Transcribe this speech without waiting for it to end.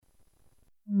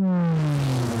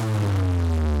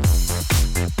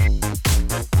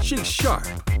She's sharp,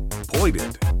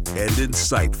 pointed, and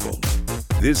insightful.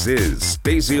 This is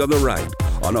Stacey on the Right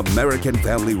on American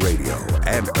Family Radio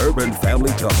and Urban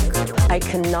Family Talk. I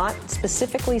cannot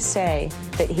specifically say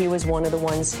that he was one of the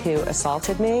ones who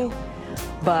assaulted me,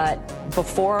 but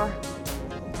before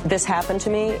this happened to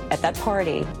me at that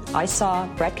party, I saw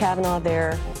Brett Kavanaugh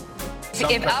there.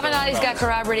 If Avenatti's got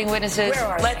corroborating witnesses, where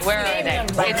are they?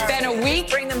 It's been a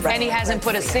week, and he hasn't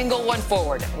put a single one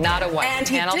forward. Not a one. And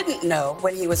he didn't know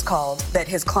when he was called that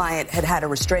his client had a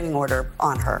restraining order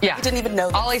on her. Yeah. He didn't even know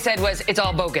that. All he said was, it's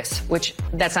all bogus, which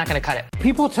that's not going to cut it.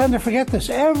 People tend to forget this.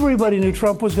 Everybody knew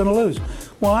Trump was going to lose.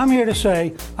 Well, I'm here to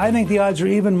say I think the odds are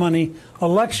even money.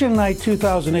 Election night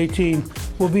 2018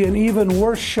 will be an even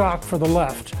worse shock for the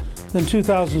left than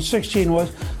 2016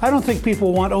 was. I don't think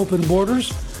people want open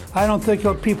borders. I don't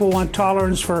think people want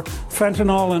tolerance for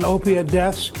fentanyl and opiate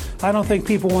deaths. I don't think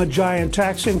people want giant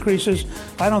tax increases.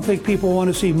 I don't think people want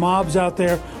to see mobs out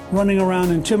there running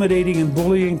around intimidating and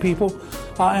bullying people.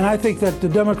 And I think that the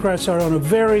Democrats are in a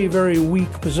very, very weak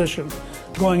position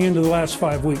going into the last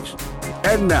 5 weeks.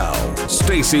 And now,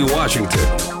 Stacey Washington.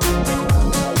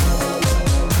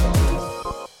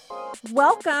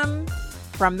 Welcome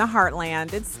from the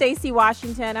Heartland. It's Stacey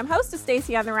Washington. I'm host of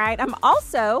Stacey on the Right. I'm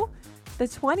also the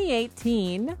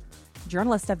 2018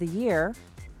 Journalist of the Year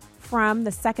from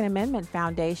the Second Amendment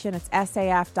Foundation. It's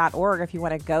saf.org if you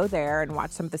want to go there and watch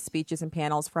some of the speeches and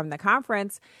panels from the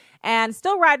conference. And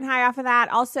still riding high off of that.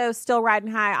 Also still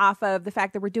riding high off of the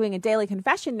fact that we're doing a daily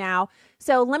confession now.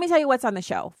 So let me tell you what's on the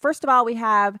show. First of all, we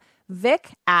have Vic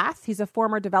Ath. He's a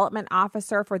former development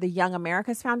officer for the Young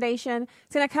America's Foundation.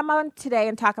 He's going to come on today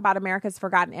and talk about America's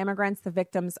forgotten immigrants, the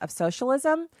victims of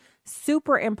socialism.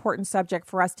 Super important subject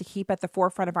for us to keep at the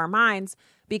forefront of our minds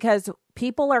because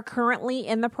people are currently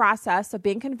in the process of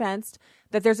being convinced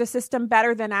that there's a system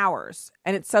better than ours,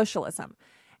 and it's socialism.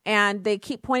 And they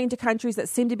keep pointing to countries that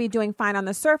seem to be doing fine on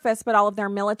the surface, but all of their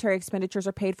military expenditures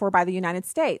are paid for by the United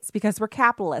States because we're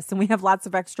capitalists and we have lots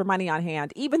of extra money on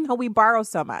hand, even though we borrow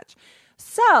so much.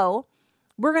 So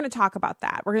we're going to talk about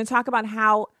that. We're going to talk about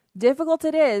how difficult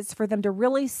it is for them to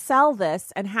really sell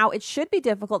this and how it should be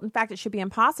difficult. In fact, it should be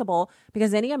impossible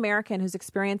because any American who's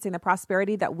experiencing the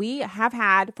prosperity that we have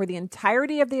had for the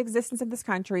entirety of the existence of this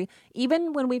country,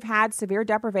 even when we've had severe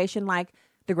deprivation like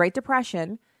the Great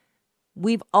Depression,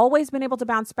 we've always been able to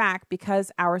bounce back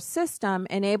because our system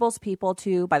enables people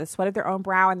to, by the sweat of their own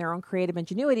brow and their own creative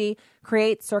ingenuity,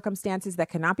 create circumstances that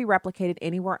cannot be replicated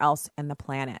anywhere else on the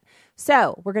planet.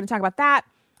 So we're going to talk about that.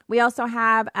 We also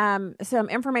have some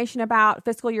information about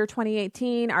fiscal year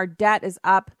 2018. Our debt is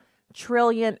up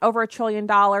over $1 trillion,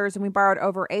 and we borrowed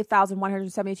over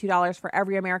 $8,172 for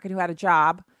every American who had a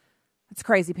job. It's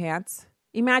crazy pants.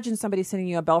 Imagine somebody sending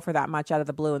you a bill for that much out of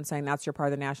the blue and saying that's your part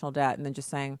of the national debt, and then just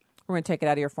saying, we're going to take it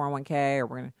out of your 401k, or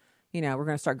we're going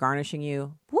to start garnishing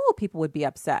you. Woo, people would be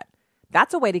upset.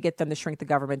 That's a way to get them to shrink the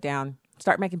government down.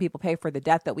 Start making people pay for the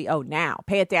debt that we owe now.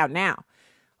 Pay it down now.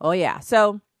 Oh, yeah.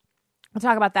 So we'll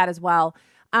talk about that as well.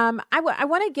 I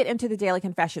want to get into the Daily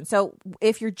Confession. So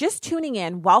if you're just tuning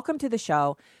in, welcome to the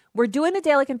show. We're doing the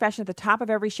Daily Confession at the top of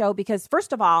every show because,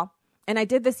 first of all, and I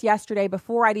did this yesterday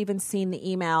before I'd even seen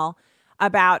the email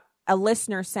about a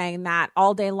listener saying that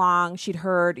all day long she'd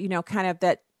heard, kind of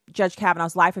that Judge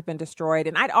Kavanaugh's life had been destroyed.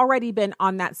 And I'd already been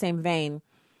on that same vein.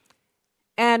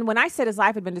 And when I said his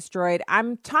life had been destroyed,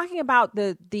 I'm talking about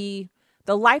the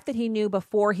life that he knew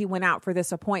before he went out for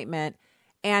this appointment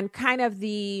and kind of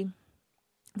the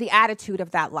attitude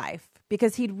of that life,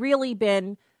 because he'd really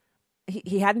been,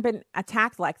 he hadn't been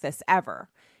attacked like this ever.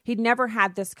 He'd never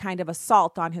had this kind of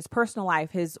assault on his personal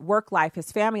life, his work life,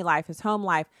 his family life, his home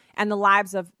life, and the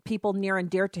lives of people near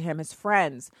and dear to him, his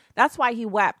friends. That's why he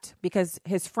wept, because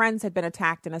his friends had been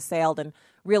attacked and assailed, and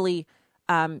really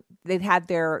they'd had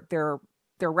their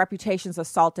reputations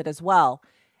assaulted as well.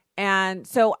 And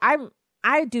so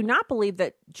I do not believe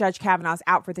that Judge Kavanaugh's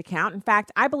out for the count. In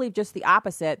fact, I believe just the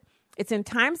opposite. It's in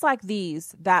times like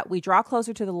these that we draw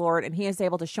closer to the Lord, and he is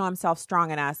able to show himself strong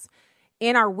in us.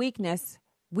 In our weakness,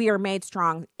 we are made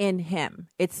strong in him.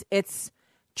 It's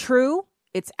true.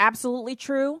 It's absolutely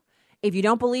true. If you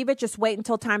don't believe it, just wait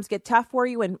until times get tough for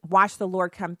you and watch the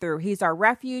Lord come through. He's our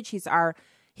refuge. He's our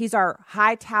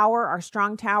high tower, our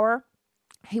strong tower.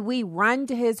 We run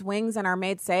to his wings and are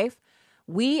made safe.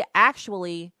 We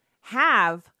actually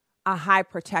have a high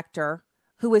protector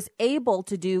who is able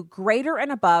to do greater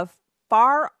and above,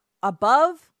 far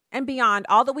above and beyond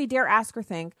all that we dare ask or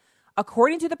think,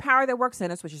 according to the power that works in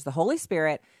us, which is the Holy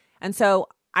Spirit. And so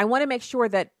I want to make sure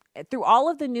that through all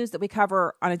of the news that we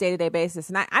cover on a day-to-day basis,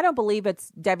 and I don't believe it's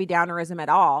Debbie Downerism at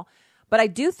all, but I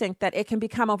do think that it can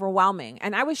become overwhelming.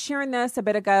 And I was sharing this a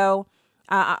bit ago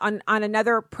on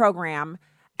another program,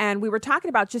 and we were talking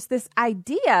about just this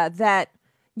idea that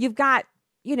you've got,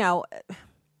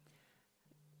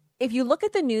 if you look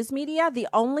at the news media, the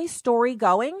only story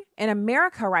going in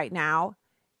America right now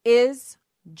is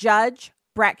Judge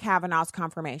Brett Kavanaugh's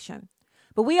confirmation.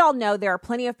 But we all know there are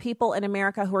plenty of people in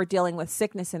America who are dealing with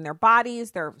sickness in their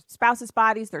bodies, their spouses'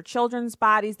 bodies, their children's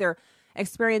bodies. They're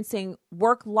experiencing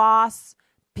work loss.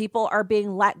 People are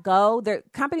being let go. Their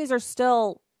companies are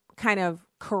still kind of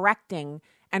correcting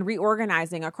and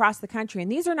reorganizing across the country.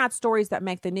 And these are not stories that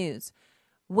make the news.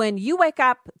 When you wake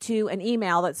up to an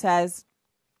email that says,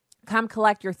 come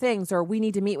collect your things, or we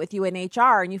need to meet with you in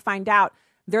HR, and you find out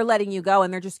they're letting you go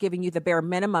and they're just giving you the bare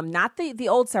minimum, not the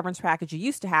old severance package you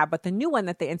used to have, but the new one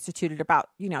that they instituted about,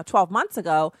 12 months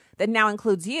ago that now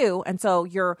includes you. And so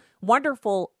your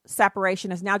wonderful separation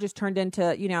has now just turned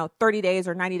into, 30 days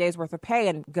or 90 days worth of pay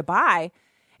and goodbye.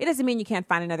 It doesn't mean you can't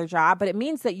find another job, but it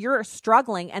means that you're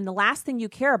struggling. And the last thing you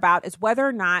care about is whether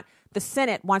or not the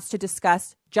Senate wants to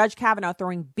discuss Judge Kavanaugh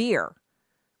throwing beer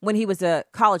when he was a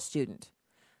college student.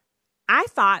 I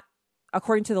thought,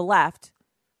 according to the left,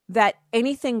 that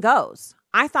anything goes.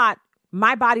 I thought,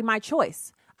 my body, my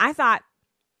choice. I thought,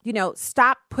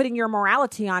 stop putting your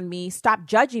morality on me. Stop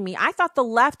judging me. I thought the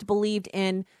left believed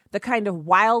in the kind of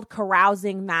wild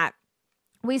carousing that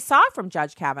we saw from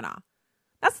Judge Kavanaugh.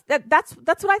 That's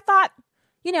what I thought.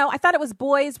 I thought it was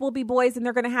boys will be boys and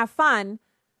they're going to have fun.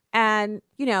 And,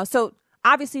 so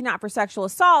obviously not for sexual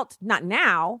assault, not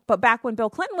now, but back when Bill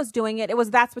Clinton was doing it,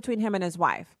 that's between him and his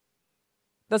wife.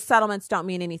 Those settlements don't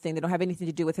mean anything. They don't have anything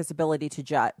to do with his ability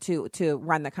to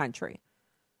run the country.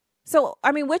 So,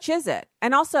 which is it?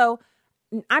 And also,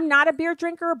 I'm not a beer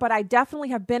drinker, but I definitely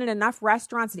have been in enough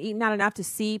restaurants and eaten out enough to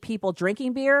see people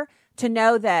drinking beer to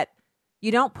know that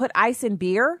you don't put ice in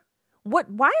beer.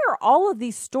 Why are all of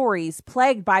these stories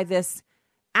plagued by this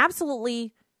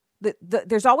absolutely,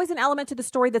 there's always an element to the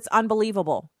story that's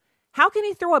unbelievable. How can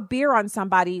he throw a beer on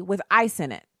somebody with ice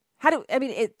in it?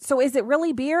 So is it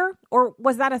really beer, or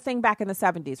was that a thing back in the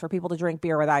 70s for people to drink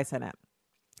beer with ice in it?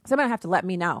 Somebody have to let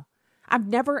me know. I've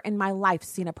never in my life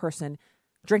seen a person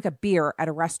drink a beer at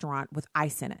a restaurant with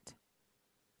ice in it.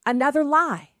 Another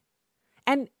lie.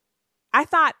 And I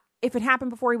thought if it happened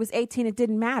before he was 18, it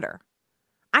didn't matter.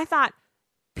 I thought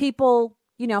people,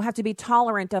 have to be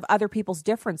tolerant of other people's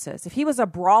differences. If he was a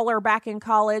brawler back in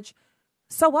college,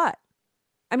 so what?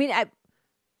 And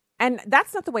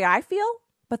that's not the way I feel.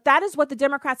 But that is what the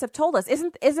Democrats have told us.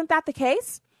 Isn't that the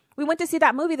case? We went to see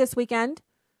that movie this weekend,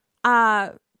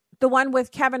 the one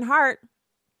with Kevin Hart,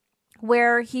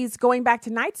 where he's going back to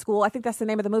night school. I think that's the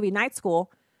name of the movie, Night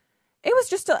School. It was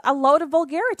just a load of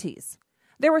vulgarities.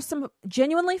 There were some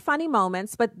genuinely funny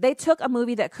moments, but they took a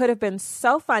movie that could have been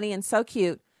so funny and so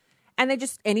cute, and they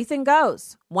just, anything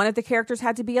goes. One of the characters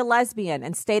had to be a lesbian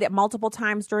and stayed it multiple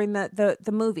times during the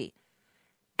movie.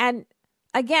 And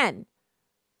again,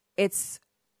 it's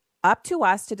up to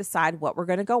us to decide what we're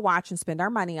going to go watch and spend our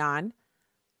money on.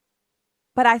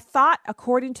 But I thought,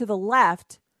 according to the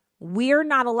left, we're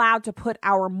not allowed to put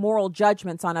our moral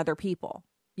judgments on other people.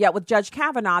 Yet with Judge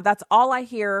Kavanaugh, that's all I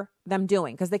hear them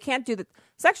doing, because they can't do the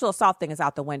sexual assault thing is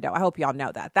out the window. I hope y'all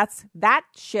know that. That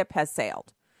ship has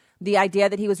sailed. The idea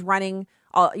that he was running,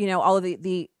 all of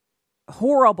the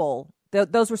horrible,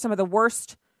 those were some of the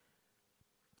worst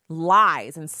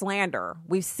lies and slander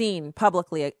we've seen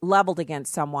publicly leveled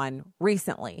against someone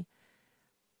recently.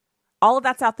 All of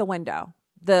that's out the window.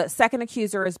 The second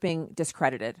accuser is being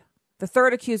discredited. The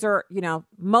third accuser,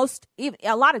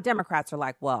 a lot of Democrats are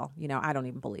like, well, I don't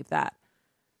even believe that.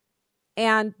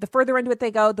 And the further into it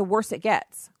they go, the worse it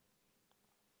gets.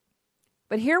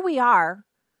 But here we are,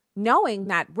 knowing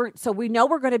that we know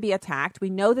we're going to be attacked. We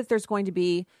know that there's going to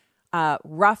be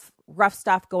rough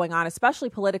stuff going on, especially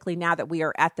politically, now that we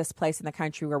are at this place in the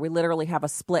country where we literally have a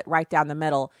split right down the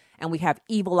middle, and we have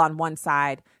evil on one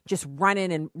side just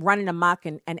running amok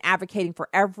and advocating for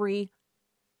every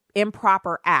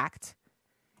improper act.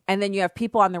 And then you have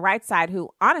people on the right side who,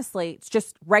 honestly, it's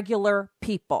just regular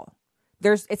people.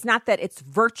 It's not that it's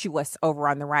virtuous over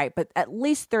on the right, but at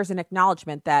least there's an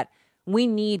acknowledgement that we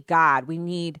need God. We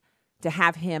need to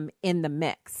have him in the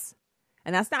mix.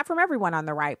 And that's not from everyone on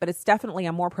the right, but it's definitely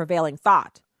a more prevailing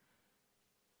thought.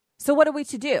 So what are we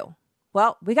to do?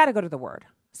 Well, we got to go to the word.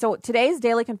 So today's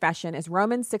daily confession is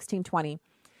Romans 16:20.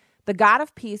 The God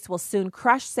of peace will soon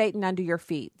crush Satan under your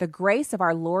feet. The grace of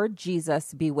our Lord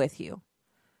Jesus be with you.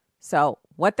 So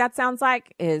what that sounds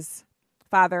like is,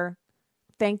 Father,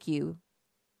 thank you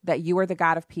that you are the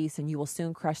God of peace and you will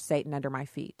soon crush Satan under my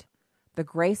feet. The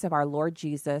grace of our Lord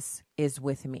Jesus is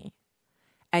with me.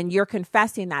 And you're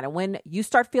confessing that. And when you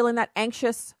start feeling that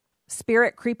anxious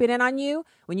spirit creeping in on you,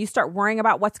 when you start worrying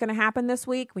about what's going to happen this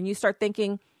week, when you start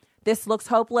thinking this looks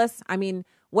hopeless, I mean,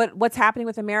 what's happening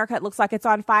with America? It looks like it's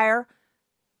on fire.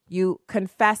 You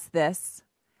confess this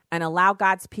and allow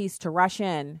God's peace to rush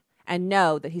in and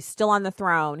know that he's still on the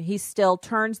throne. He still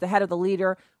turns the head of the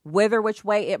leader, whither which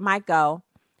way it might go,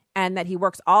 and that he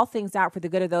works all things out for the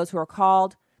good of those who are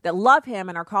called, that love him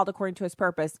and are called according to his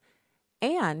purpose.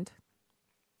 And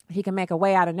he can make a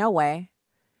way out of no way,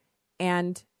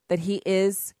 and that he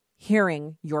is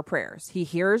hearing your prayers. He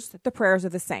hears the prayers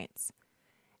of the saints.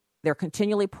 They're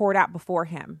continually poured out before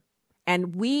him.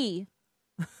 And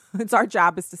it's our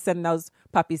job is to send those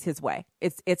puppies his way.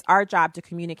 It's our job to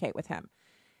communicate with him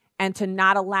and to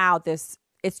not allow this.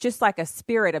 It's just like a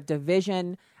spirit of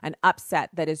division and upset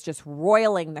that is just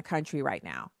roiling the country right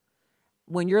now.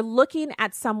 When you're looking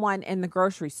at someone in the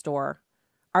grocery store,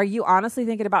 are you honestly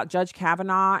thinking about Judge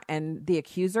Kavanaugh and the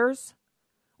accusers?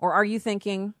 Or are you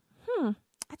thinking, do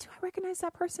I recognize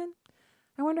that person?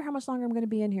 I wonder how much longer I'm going to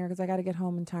be in here because I got to get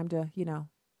home in time to,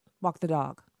 walk the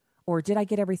dog. Or did I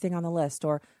get everything on the list?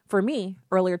 Or for me,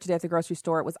 earlier today at the grocery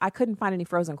store, I couldn't find any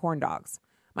frozen corn dogs.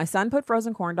 My son put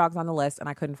frozen corn dogs on the list and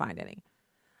I couldn't find any.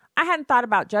 I hadn't thought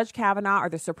about Judge Kavanaugh or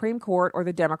the Supreme Court or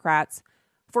the Democrats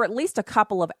for at least a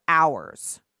couple of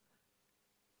hours.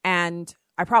 And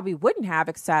I probably wouldn't have,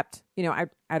 except, I'd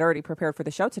already prepared for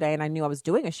the show today and I knew I was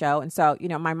doing a show. And so,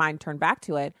 my mind turned back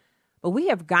to it. But we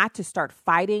have got to start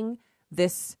fighting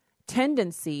this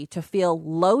tendency to feel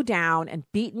low down and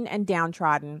beaten and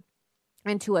downtrodden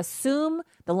and to assume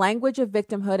the language of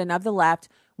victimhood and of the left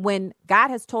when God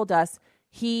has told us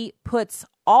he puts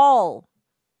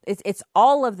it's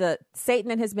all of the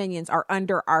Satan and his minions are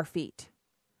under our feet.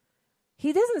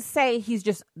 He doesn't say he's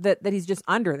just that he's just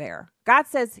under there. God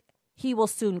says he will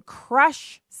soon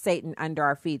crush Satan under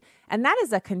our feet. And that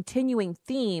is a continuing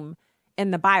theme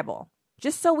in the Bible.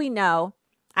 Just so we know,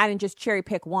 I didn't just cherry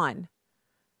pick one.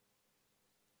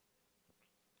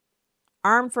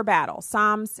 Armed for battle.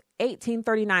 Psalms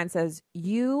 18:39 says,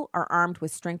 "You are armed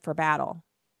with strength for battle.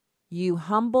 You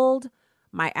humbled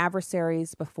my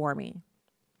adversaries before me."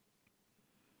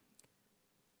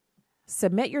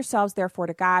 Submit yourselves, therefore,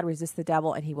 to God. Resist the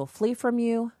devil, and he will flee from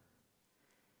you.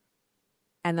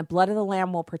 And the blood of the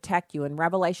Lamb will protect you. In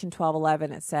Revelation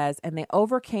 12:11, it says, "And they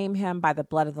overcame him by the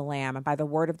blood of the Lamb and by the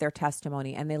word of their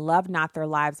testimony, and they loved not their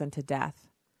lives unto death."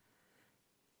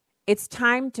 It's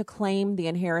time to claim the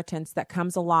inheritance that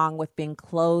comes along with being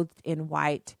clothed in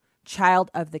white,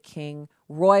 child of the King,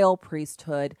 royal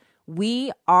priesthood.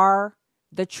 We are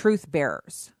the truth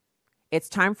bearers. It's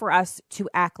time for us to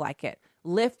act like it.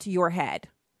 Lift your head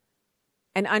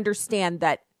and understand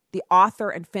that the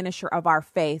author and finisher of our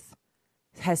faith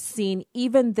has seen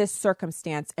even this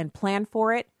circumstance and planned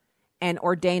for it and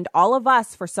ordained all of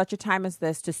us for such a time as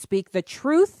this to speak the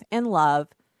truth in love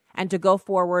and to go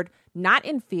forward, not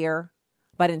in fear,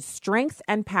 but in strength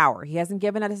and power. He hasn't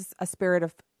given us a spirit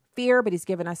of fear, but he's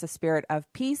given us a spirit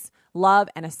of peace, love,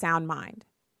 and a sound mind.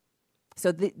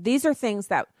 So these are things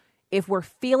that if we're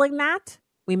feeling that,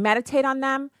 we meditate on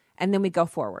them, and then we go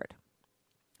forward.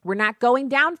 We're not going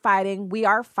down fighting. We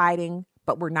are fighting,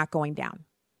 but we're not going down.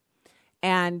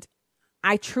 And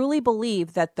I truly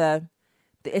believe that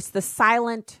it's the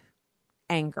silent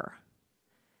anger.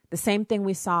 The same thing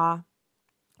we saw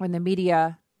when the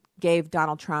media gave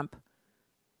Donald Trump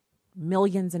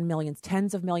millions and millions,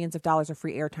 tens of millions of dollars of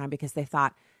free airtime because they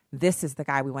thought, this is the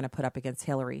guy we want to put up against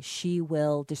Hillary. She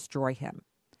will destroy him.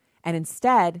 And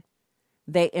instead,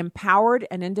 they empowered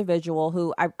an individual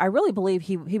who I really believe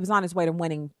he was on his way to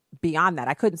winning beyond that.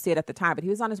 I couldn't see it at the time, but he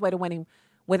was on his way to winning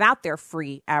without their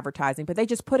free advertising, but they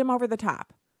just put him over the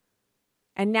top.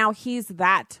 And now he's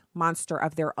that monster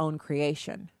of their own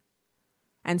creation.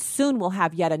 And soon we'll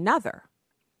have yet another.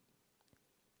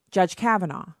 Judge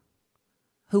Kavanaugh,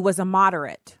 who was a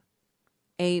moderate,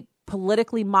 a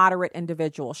politically moderate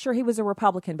individual. Sure, he was a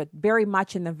Republican, but very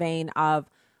much in the vein of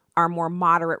our more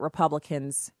moderate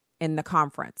Republicans in the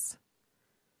conference.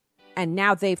 And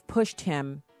now they've pushed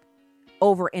him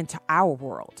over into our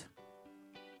world.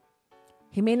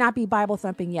 He may not be Bible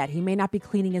thumping yet. He may not be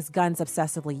cleaning his guns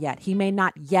obsessively yet. He may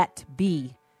not yet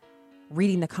be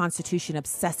reading the Constitution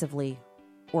obsessively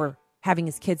or having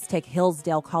his kids take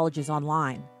Hillsdale colleges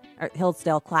online or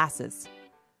Hillsdale classes.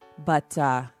 But,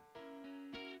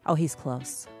 he's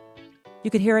close. You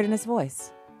could hear it in his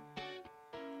voice.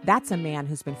 That's a man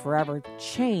who's been forever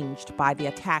changed by the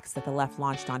attacks that the left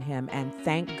launched on him, and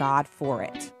thank God for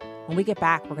it. When we get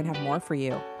back, we're going to have more for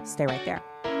you. Stay right there.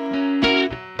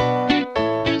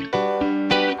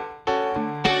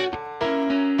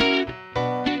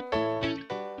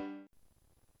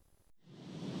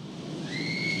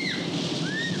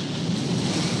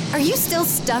 you still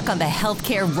stuck on the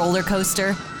healthcare roller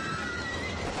coaster?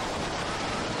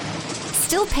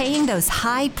 Still paying those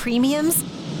high premiums?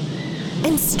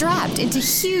 And strapped into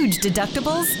huge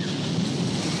deductibles?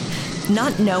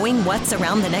 Not knowing what's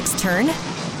around the next turn?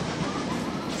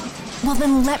 Well,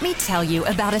 then let me tell you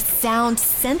about a sound,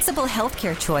 sensible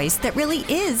healthcare choice that really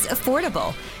is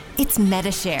affordable. It's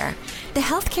Medi-Share, the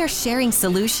healthcare sharing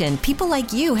solution people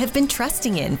like you have been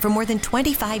trusting in for more than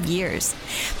 25 years.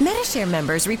 Medi-Share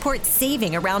members report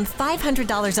saving around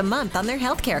 $500 a month on their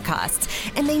healthcare costs,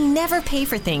 and they never pay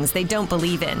for things they don't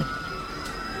believe in.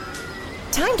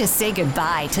 Time to say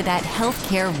goodbye to that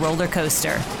healthcare roller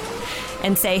coaster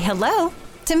and say hello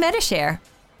to Medi-Share.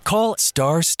 Call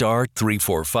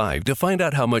 *345 to find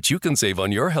out how much you can save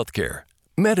on your healthcare.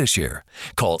 Medi-Share.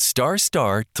 Call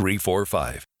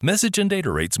 *345. Message and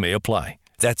data rates may apply.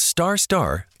 That's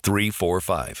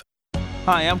 *345.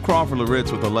 Hi, I'm Crawford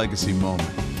Loritz with a legacy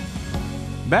moment.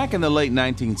 Back in the late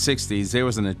 1960s, there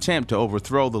was an attempt to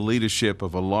overthrow the leadership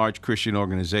of a large Christian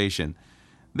organization.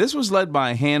 This was led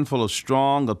by a handful of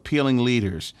strong, appealing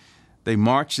leaders. They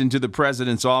marched into the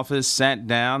president's office, sat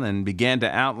down, and began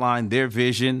to outline their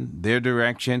vision, their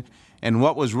direction, and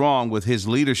what was wrong with his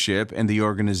leadership and the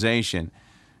organization.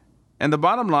 And the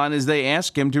bottom line is they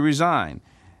asked him to resign.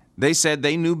 They said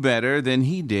they knew better than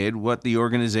he did what the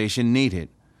organization needed.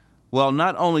 Well,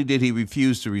 not only did he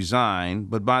refuse to resign,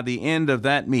 but by the end of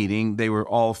that meeting, they were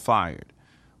all fired.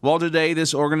 Well, today,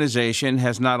 this organization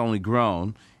has not only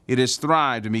grown, it has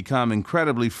thrived and become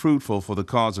incredibly fruitful for the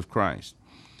cause of Christ.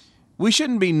 We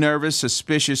shouldn't be nervous,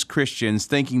 suspicious Christians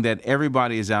thinking that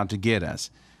everybody is out to get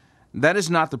us. That is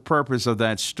not the purpose of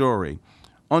that story.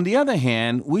 On the other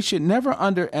hand, we should never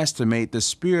underestimate the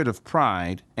spirit of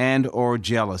pride and or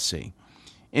jealousy.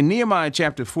 In Nehemiah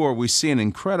chapter 4, we see an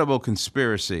incredible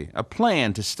conspiracy, a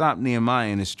plan to stop Nehemiah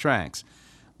in his tracks.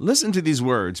 Listen to these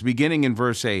words, beginning in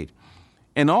verse 8.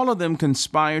 And all of them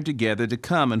conspired together to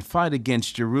come and fight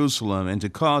against Jerusalem and to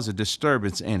cause a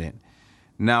disturbance in it.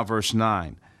 Now verse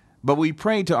 9. But we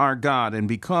prayed to our God, and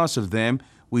because of them,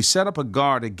 we set up a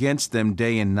guard against them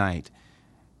day and night.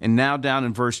 And now down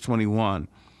in verse 21.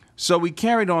 So we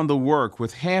carried on the work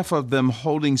with half of them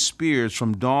holding spears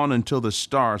from dawn until the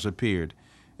stars appeared.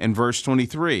 And verse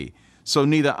 23. So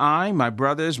neither I, my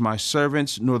brothers, my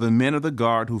servants, nor the men of the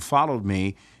guard who followed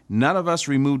me, none of us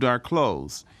removed our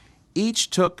clothes. Each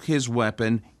took his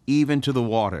weapon, even to the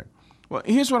water. Well,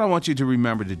 here's what I want you to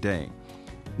remember today.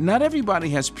 Not everybody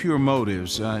has pure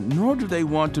motives, nor do they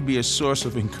want to be a source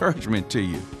of encouragement to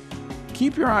you.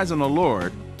 Keep your eyes on the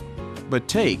Lord, but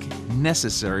take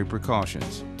necessary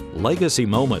precautions. Legacy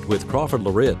Moment with Crawford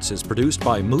Loritz is produced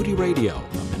by Moody Radio,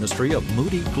 a ministry of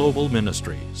Moody Global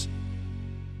Ministries.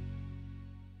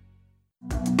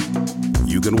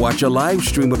 You can watch a live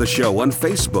stream of the show on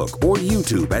Facebook or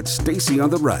YouTube at Stacy on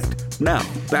the Right. Now,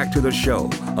 back to the show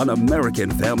on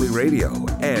American Family Radio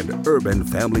and Urban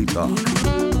Family Talk.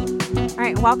 All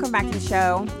right, welcome back to the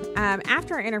show.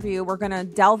 After our interview, we're going to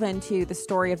delve into the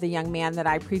story of the young man that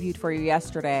I previewed for you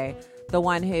yesterday, the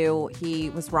one who he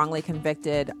was wrongly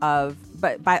convicted of,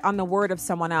 but on the word of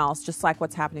someone else, just like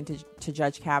what's happening to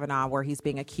Judge Kavanaugh, where he's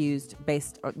being accused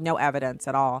based on no evidence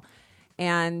at all.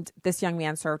 And this young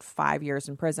man served 5 years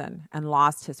in prison and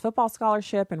lost his football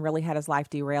scholarship and really had his life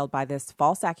derailed by this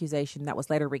false accusation that was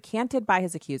later recanted by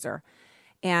his accuser.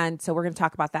 And so we're going to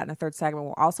talk about that in the third segment.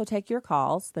 We'll also take your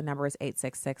calls. The number is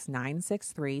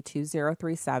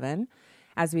 866-963-2037.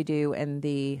 As we do in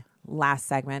the last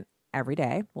segment every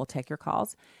day, we'll take your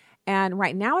calls. And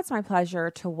right now it's my pleasure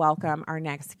to welcome our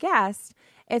next guest.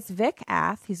 It's Vic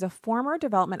Ath. He's a former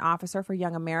development officer for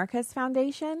Young America's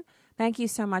Foundation. Thank you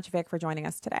so much, Vic, for joining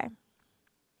us today.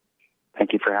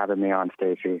 Thank you for having me on,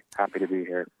 Stacy. Happy to be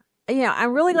here.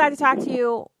 I'm really glad to talk to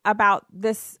you about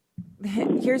this.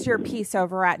 Here's your piece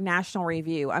over at National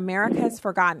Review, America's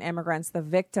Forgotten Immigrants, the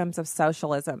Victims of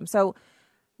Socialism. So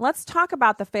let's talk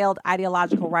about the failed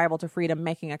ideological rival to freedom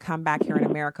making a comeback here in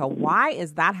America. Why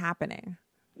is that happening?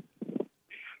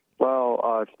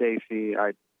 Well, Stacy,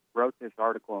 I wrote this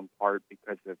article in part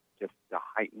because of just the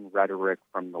heightened rhetoric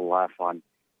from the left on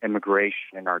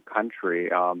immigration in our country.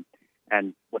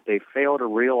 And what they fail to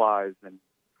realize and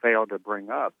fail to bring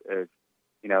up is,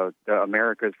 the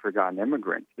America's Forgotten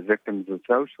Immigrants, the victims of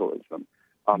socialism.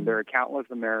 There are countless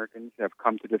Americans that have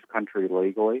come to this country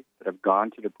legally, that have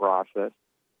gone through the process.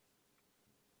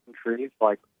 Countries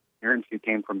like parents who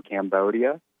came from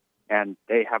Cambodia, and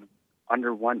they have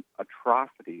undergone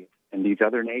atrocities in these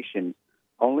other nations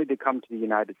only to come to the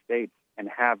United States and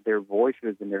have their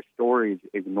voices and their stories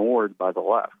ignored by the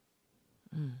left.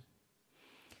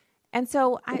 And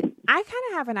so I kind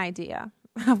of have an idea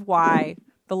of why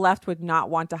the left would not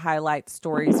want to highlight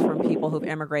stories from people who've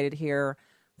immigrated here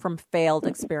from failed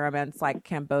experiments like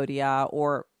Cambodia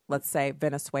or, let's say,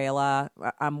 Venezuela,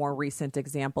 a more recent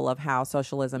example of how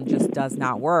socialism just does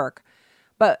not work.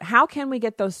 But how can we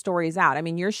get those stories out? I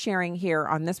mean, you're sharing here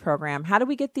on this program. How do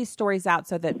we get these stories out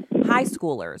so that high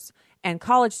schoolers and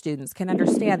college students can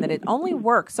understand that it only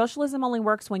works, socialism only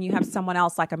works when you have someone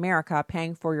else like America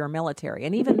paying for your military.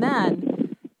 And even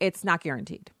then, it's not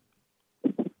guaranteed.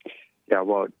 Yeah,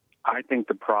 well, I think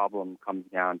the problem comes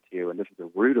down to, and this is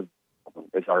the root of the problem,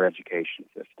 is our education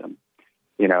system.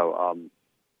 You know,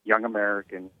 young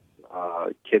Americans,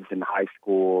 kids in high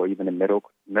school, even in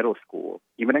middle school,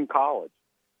 even in college,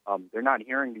 they're not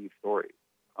hearing these stories.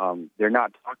 They're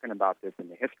not talking about this in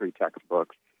the history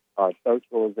textbooks.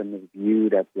 Socialism is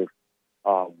viewed as this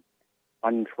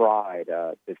untried,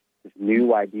 this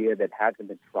new idea that hasn't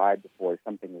been tried before,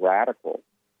 something radical.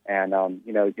 And,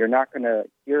 you know, you're not going to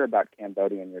hear about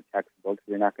Cambodia in your textbooks.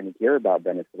 You're not going to hear about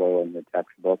Venezuela in your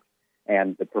textbooks.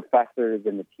 And the professors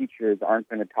and the teachers aren't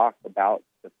going to talk about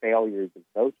the failures of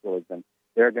socialism.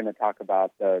 They're going to talk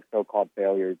about the so-called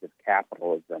failures of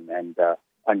capitalism and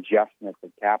unjustness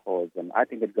of capitalism. I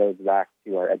think it goes back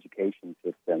to our education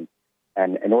system.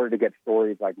 And in order to get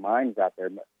stories like mine out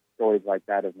there, stories like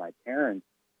that of my parents,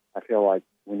 I feel like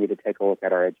we need to take a look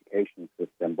at our education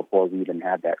system before we even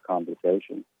have that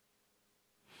conversation.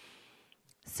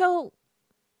 So,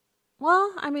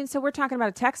 well, I mean, so we're talking about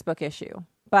a textbook issue,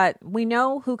 but we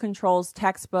know who controls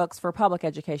textbooks for public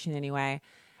education anyway.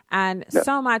 And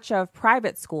so much of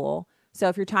private school, so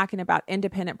if you're talking about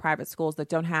independent private schools that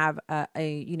don't have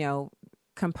a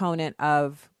component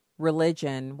of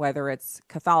religion, whether it's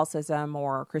Catholicism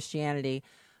or Christianity,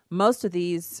 most of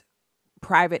these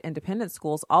private independent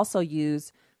schools also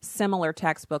use similar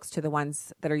textbooks to the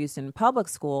ones that are used in public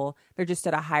school. They're just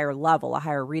at a higher level, a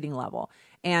higher reading level.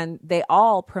 And they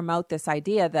all promote this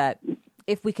idea that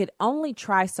if we could only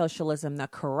try socialism the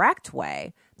correct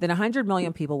way, then 100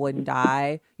 million people wouldn't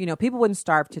die. You know, people wouldn't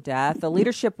starve to death. The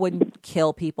leadership wouldn't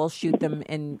kill people, shoot them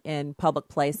in public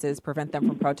places, prevent them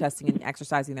from protesting and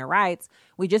exercising their rights.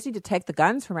 We just need to take the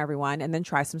guns from everyone and then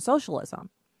try some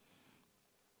socialism.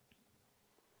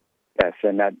 Yes,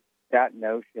 and that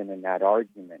notion and that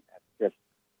argument has just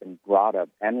been brought up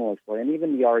endlessly. And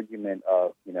even the argument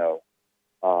of,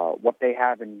 what they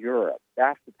have in Europe,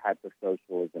 that's the type of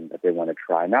socialism that they want to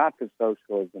try, not the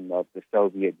socialism of the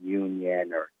Soviet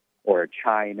Union or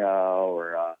China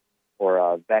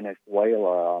or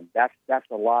Venezuela. That's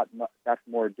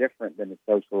more different than the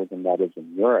socialism that is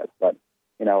in Europe. But,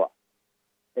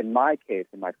 in my case,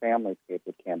 in my family's case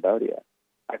with Cambodia,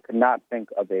 I could not think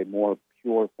of a more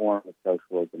pure form of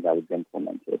socialism that was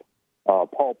implemented.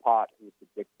 Pol Pot, who was the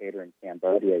dictator in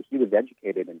Cambodia, he was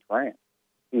educated in France.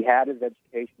 He had his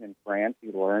education in France. He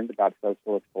learned about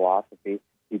socialist philosophy.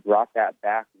 He brought that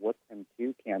back with him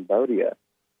to Cambodia,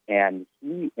 and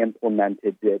he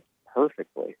implemented it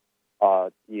perfectly.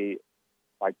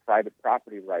 Like private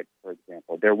property rights, for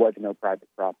example, there was no private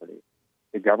property.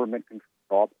 The government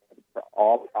controlled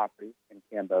all property in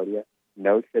Cambodia.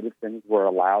 No citizens were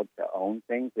allowed to own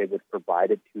things. It was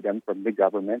provided to them from the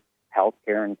government, health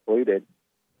care included,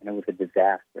 and it was a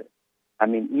disaster. I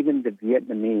mean, even the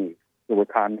Vietnamese, who were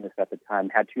communists at the time,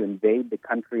 had to invade the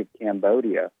country of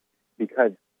Cambodia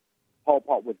because Pol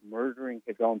Pot was murdering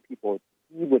his own people.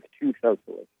 He was too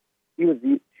socialist. He was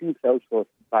too socialist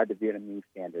by the Vietnamese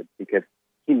standards because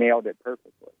he nailed it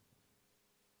perfectly.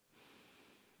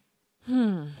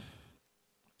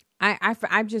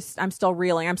 I'm still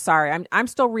reeling. I'm sorry. I'm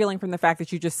still reeling from the fact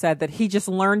that you just said that he just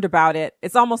learned about it.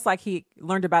 It's almost like he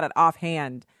learned about it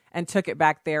offhand and took it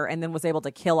back there and then was able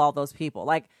to kill all those people.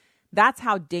 Like, that's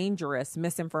how dangerous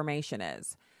misinformation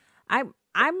is. I'm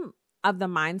of the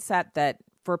mindset that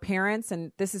for parents,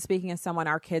 and this is speaking as someone,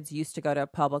 our kids used to go to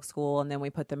public school and then we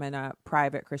put them in a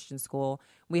private Christian school.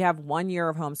 We have 1 year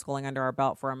of homeschooling under our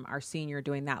belt from our senior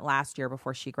doing that last year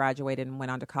before she graduated and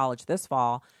went on to college this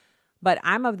fall. But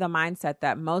I'm of the mindset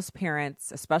that most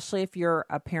parents, especially if you're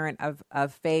a parent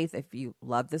of faith, if you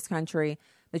love this country,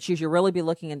 that you should really be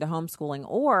looking into homeschooling,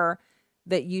 or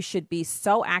that you should be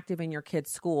so active in your kid's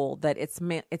school that it's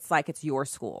like it's your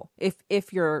school.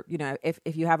 If you're,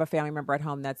 if you have a family member at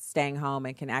home that's staying home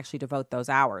and can actually devote those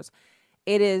hours,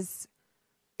 it is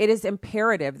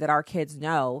imperative that our kids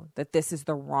know that this is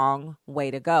the wrong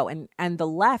way to go. And the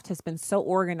left has been so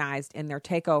organized in their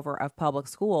takeover of public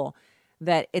school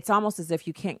that it's almost as if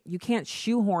you can't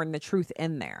shoehorn the truth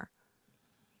in there.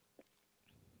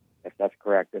 Yes, that's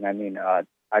correct. And I mean,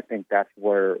 I think that's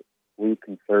where we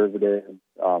conservatives,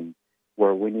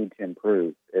 where we need to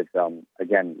improve is,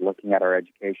 again, looking at our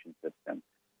education system.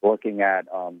 The looking at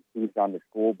who's on the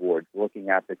school boards, looking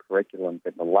at the curriculums.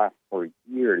 And the left, for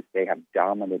years, they have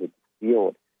dominated the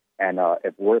field. And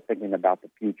if we're thinking about the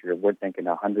future, if we're thinking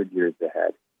 100 years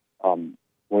ahead,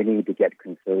 we need to get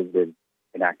conservative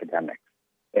in academics,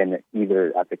 and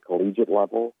either at the collegiate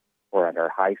level or at our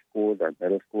high schools, our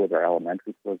middle schools, our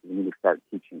elementary schools. We need to start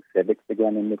teaching civics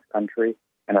again in this country,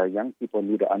 and our young people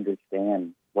need to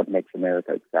understand what makes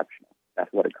America exceptional.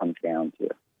 That's what it comes down to.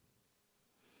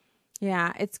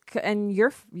 Yeah, and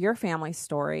your family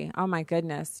story. Oh my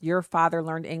goodness, your father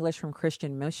learned English from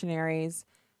Christian missionaries,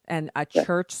 and a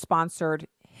church sponsored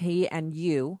he and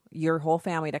your whole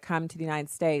family, to come to the United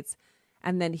States,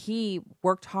 and then he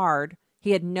worked hard.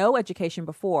 He had no education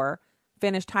before,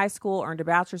 finished high school, earned a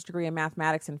bachelor's degree in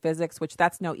mathematics and physics, which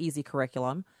that's no easy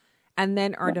curriculum, and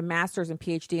then earned a master's and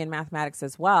PhD in mathematics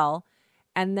as well,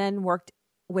 and then worked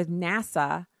with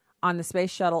NASA on the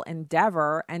Space Shuttle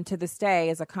Endeavour, and to this day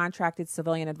is a contracted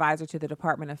civilian advisor to the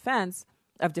Department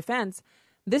of Defense.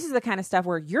 This is the kind of stuff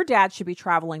where your dad should be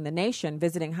traveling the nation,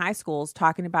 visiting high schools,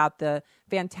 talking about the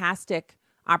fantastic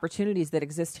opportunities that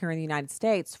exist here in the United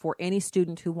States for any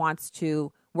student who wants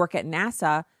to work at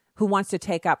NASA, who wants to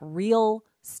take up real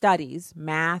studies,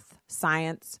 math,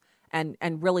 science, and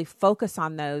really focus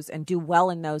on those and do well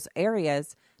in those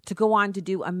areas to go on to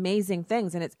do amazing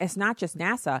things. And it's not just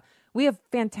NASA. We have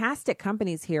fantastic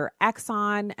companies here,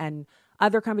 Exxon and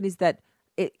other companies that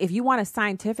if you want a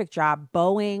scientific job,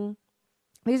 Boeing,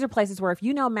 these are places where if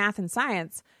you know math and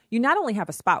science, you not only have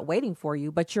a spot waiting for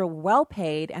you, but you're well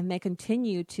paid, and they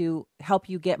continue to help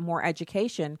you get more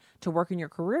education to work in your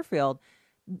career field.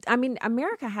 I mean,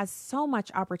 America has so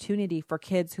much opportunity for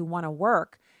kids who want to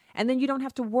work. And then you don't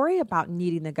have to worry about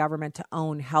needing the government to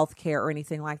own health care or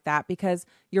anything like that, because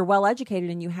you're well educated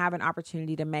and you have an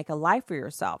opportunity to make a life for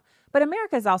yourself. But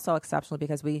America is also exceptional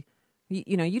because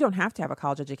you don't have to have a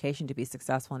college education to be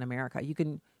successful in America. You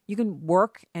can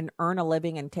work and earn a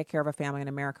living and take care of a family in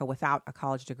America without a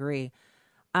college degree.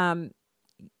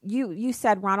 You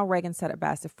said, Ronald Reagan said it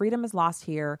best: if freedom is lost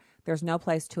here, there's no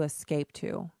place to escape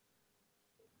to.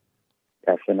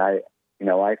 Yes, and I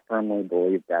firmly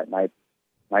believe that.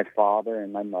 My father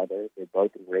and my mother, they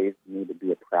both raised me to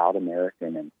be a proud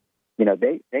American. And,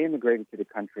 they immigrated to the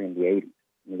country in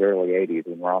the early 80s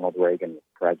when Ronald Reagan was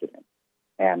president.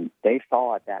 And they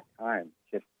saw at that time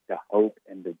just the hope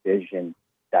and the vision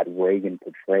that Reagan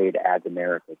portrayed as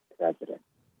America's president.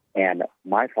 And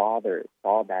my father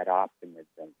saw that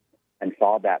optimism and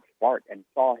saw that spark and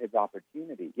saw his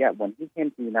opportunity. Yeah, when he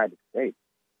came to the United States,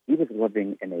 he was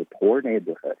living in a poor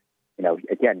neighborhood.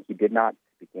 Again, he did not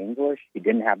speak English. He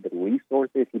didn't have the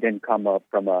resources. He didn't come up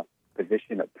from a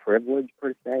position of privilege,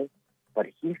 per se. But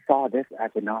he saw this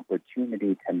as an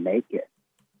opportunity to make it.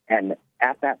 And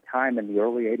at that time in the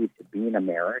early 80s, to be an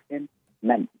American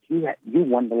meant you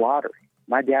won the lottery.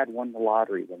 My dad won the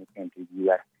lottery when it came to the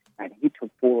U.S., and he took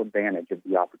full advantage of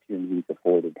the opportunities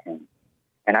afforded him.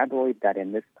 And I believe that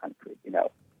in this country,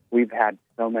 we've had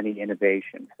so many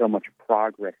innovations, so much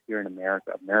progress here in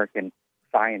America, American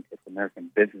scientists, American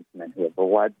businessmen who have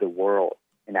led the world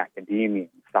in academia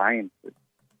and sciences.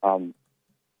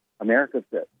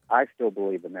 I still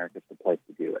believe America's the place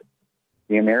to do it.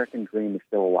 The American dream is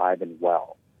still alive and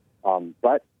well.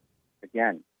 But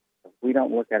again, if we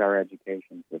don't look at our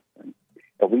education system,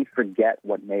 if we forget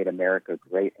what made America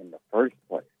great in the first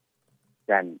place,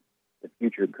 then the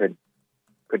future could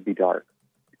be dark.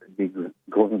 It could be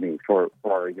gloomy for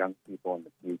our young people in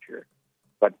the future.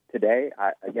 But today,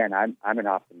 I'm an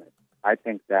optimist. I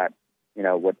think that,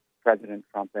 with President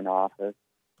Trump in office,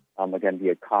 again, the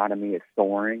economy is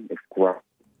soaring, it's growing.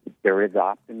 There is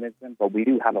optimism, but we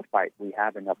do have a fight. We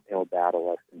have an uphill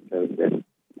battle as conservatives,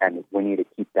 and we need to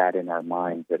keep that in our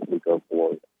minds as we go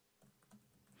forward.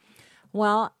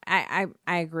 Well, I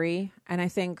agree. And I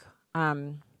think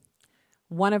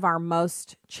one of our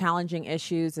most challenging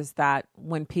issues is that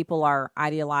when people are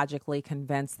ideologically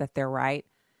convinced that they're right,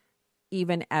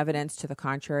 even evidence to the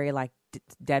contrary, like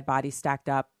dead bodies stacked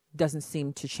up, doesn't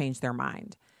seem to change their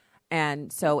mind.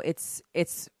 And so it's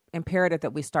imperative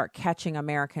that we start catching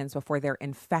Americans before they're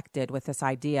infected with this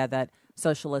idea that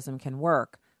socialism can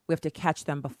work. We have to catch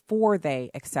them before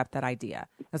they accept that idea.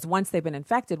 Because once they've been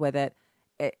infected with it,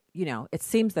 it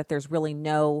seems that there's really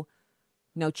no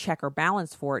check or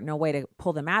balance for it, no way to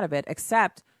pull them out of it,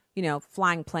 except,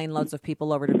 flying plane loads of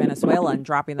people over to Venezuela and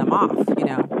dropping them off,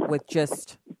 with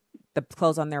just the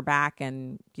clothes on their back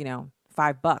and,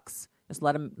 $5. Just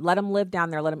let them live down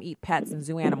there, let them eat pets and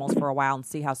zoo animals for a while and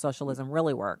see how socialism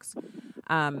really works.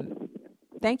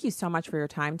 Thank you so much for your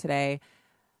time today.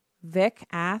 Vic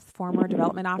Ath, former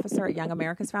development officer at Young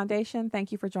America's Foundation.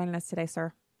 Thank you for joining us today,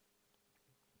 sir.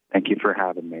 Thank you for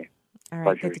having me. All right,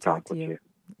 Pleasure good to talk to with you.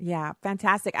 Yeah,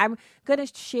 fantastic. I'm going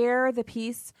to share the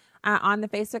piece on the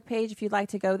Facebook page if you'd like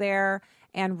to go there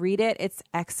and read it. It's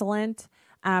excellent.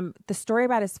 The story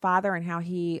about his father and how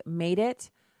he made it,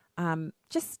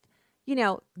 that's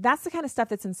the kind of stuff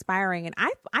that's inspiring. And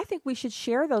I think we should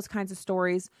share those kinds of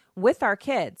stories with our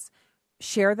kids.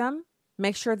 Share them,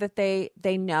 make sure that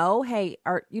they know, hey,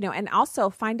 and also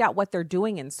find out what they're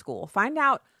doing in school. Find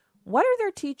out what are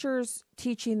their teachers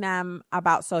teaching them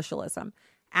about socialism.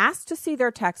 Ask to see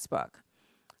their textbook.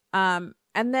 And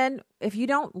then if you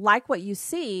don't like what you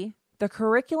see, the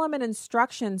curriculum and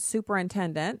instruction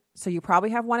superintendent, so you probably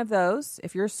have one of those.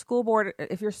 If your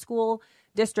school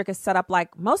district is set up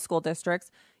like most school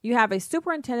districts, you have a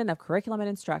superintendent of curriculum and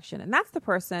instruction. And that's the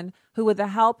person who, with the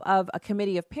help of a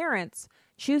committee of parents,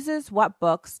 chooses what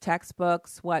books,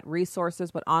 textbooks, what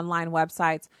resources, what online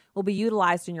websites will be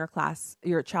utilized in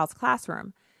your child's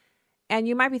classroom. And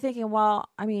you might be thinking, well,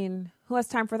 I mean, who has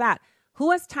time for that?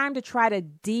 Who has time to try to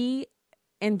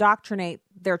de-indoctrinate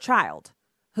their child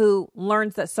who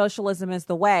learns that socialism is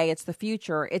the way, it's the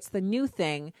future, it's the new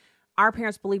thing? Our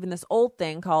parents believe in this old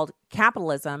thing called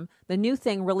capitalism. The new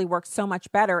thing really works so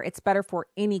much better. It's better for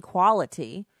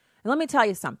inequality. And let me tell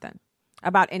you something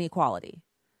about inequality.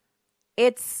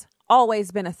 It's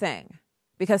always been a thing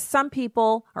because some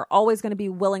people are always going to be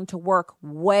willing to work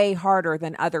way harder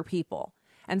than other people.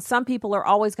 And some people are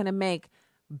always going to make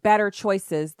better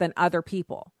choices than other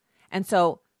people. And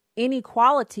so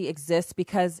inequality exists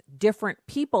because different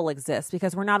people exist,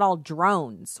 because we're not all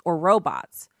drones or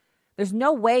robots. There's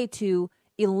no way to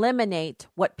eliminate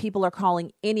what people are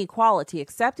calling inequality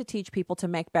except to teach people to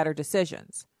make better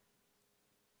decisions.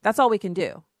 That's all we can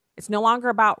do. It's no longer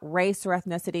about race or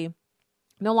ethnicity,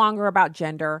 no longer about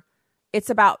gender. It's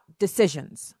about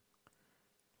decisions.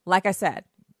 Like I said,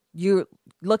 you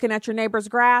looking at your neighbor's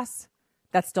grass,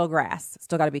 that's still grass. It's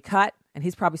still got to be cut. And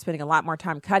he's probably spending a lot more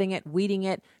time cutting it, weeding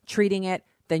it, treating it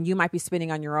than you might be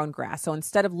spending on your own grass. So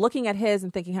instead of looking at his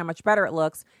and thinking how much better it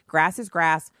looks, grass is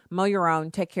grass, mow your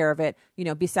own, take care of it,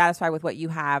 be satisfied with what you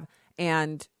have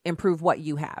and improve what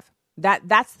you have.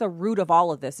 That's the root of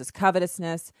all of this is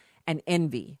covetousness and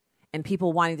envy and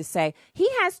people wanting to say, he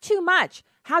has too much.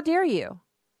 How dare you?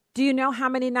 Do you know how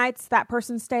many nights that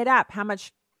person stayed up? How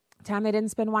much time they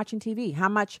didn't spend watching TV? How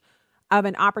much of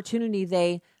an opportunity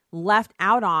they left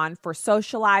out on for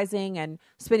socializing and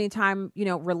spending time,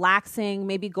 relaxing,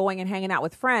 maybe going and hanging out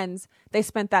with friends. They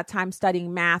spent that time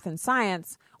studying math and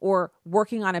science or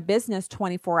working on a business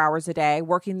 24 hours a day,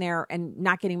 working there and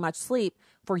not getting much sleep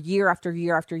for year after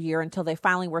year after year until they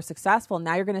finally were successful.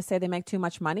 Now you're going to say they make too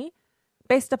much money?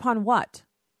 Based upon what?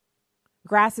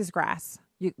 Grass is grass.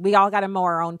 We all got to mow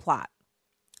our own plot,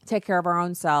 take care of our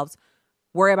own selves,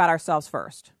 worry about ourselves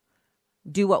first.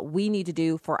 Do what we need to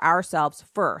do for ourselves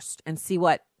first and see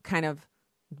what kind of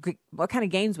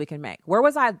gains we can make. Where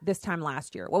was I this time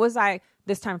last year? What was I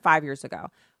this time 5 years ago?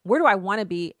 Where do I want to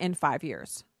be in 5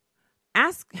 years?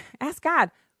 Ask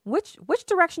God, which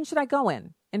direction should I go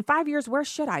in? In 5 years, where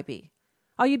should I be?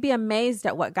 Oh, you'd be amazed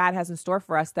at what God has in store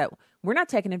for us that we're not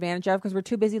taking advantage of because we're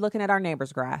too busy looking at our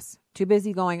neighbor's grass. Too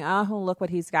busy going, oh, look what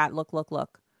he's got. Look.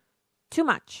 Too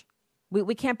much.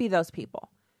 We can't be those people.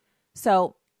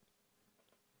 So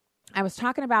I was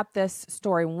talking about this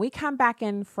story. When we come back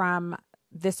in from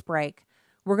this break,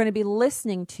 we're going to be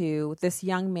listening to this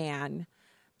young man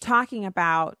talking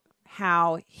about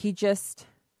how he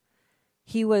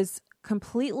was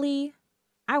completely,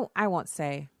 I won't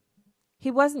say, he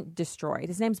wasn't destroyed.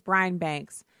 His name's Brian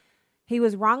Banks. He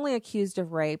was wrongly accused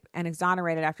of rape and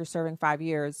exonerated after serving 5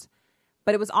 years,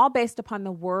 but it was all based upon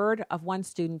the word of one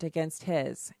student against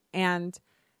his. And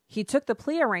he took the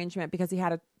plea arrangement because he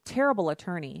had a terrible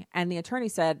attorney. And the attorney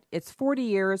said, it's 40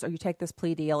 years or you take this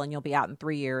plea deal and you'll be out in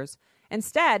 3 years.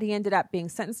 Instead, he ended up being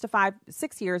sentenced to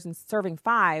 6 years and serving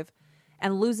 5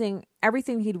 and losing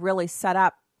everything he'd really set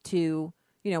up to,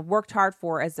 worked hard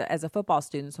for as a football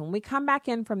student. So when we come back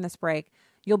in from this break,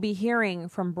 you'll be hearing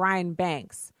from Brian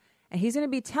Banks. And he's going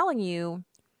to be telling you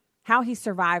how he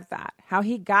survived that, how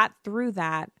he got through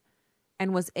that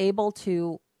and was able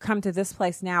to come to this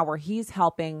place now where he's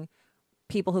helping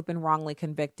people who've been wrongly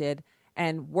convicted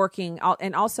and working,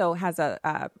 and also has a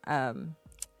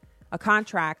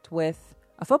contract with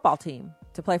a football team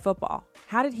to play football.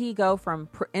 How did he go from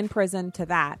in prison to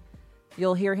that?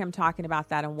 You'll hear him talking about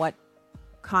that and what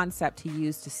concept he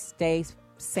used to stay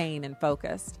sane and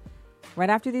focused right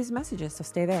after these messages. So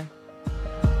stay there.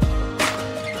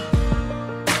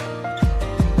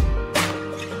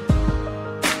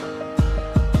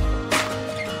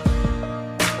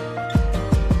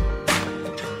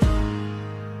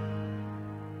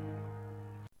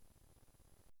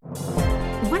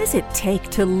 does it take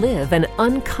to live an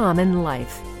uncommon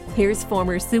life? Here's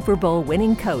former Super Bowl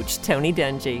winning coach Tony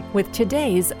Dungy with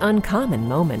today's uncommon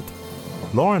moment.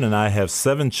 Lauren and I have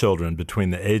 7 children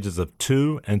between the ages of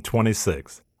 2 and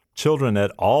 26, children at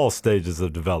all stages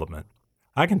of development.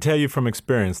 I can tell you from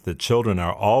experience that children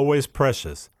are always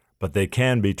precious, but they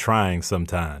can be trying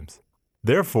sometimes.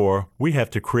 Therefore, we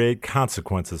have to create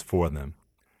consequences for them.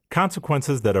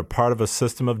 Consequences that are part of a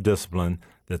system of discipline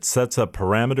that sets up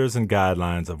parameters and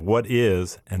guidelines of what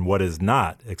is and what is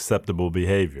not acceptable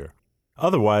behavior.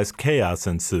 Otherwise, chaos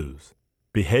ensues.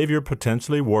 Behavior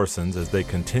potentially worsens as they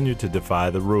continue to defy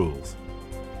the rules.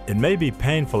 It may be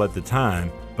painful at the time,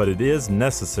 but it is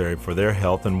necessary for their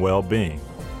health and well-being.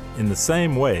 In the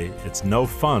same way, it's no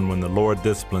fun when the Lord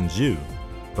disciplines you,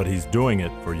 but He's doing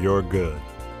it for your good.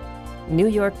 New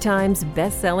York Times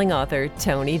best-selling author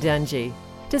Tony Dungy.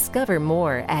 Discover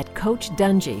more at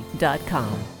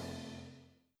CoachDungy.com.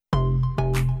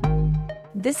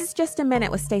 This is Just a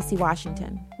Minute with Stacey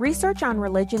Washington. Research on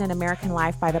religion and American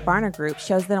life by the Barna Group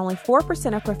shows that only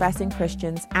 4% of professing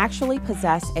Christians actually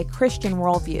possess a Christian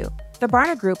worldview. The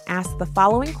Barna Group asked the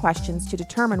following questions to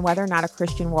determine whether or not a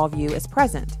Christian worldview is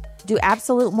present. Do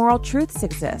absolute moral truths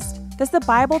exist? Does the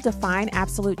Bible define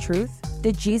absolute truth?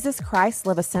 Did Jesus Christ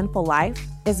live a sinful life?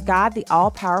 Is God the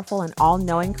all-powerful and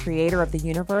all-knowing creator of the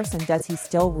universe, and does He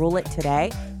still rule it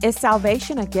today? Is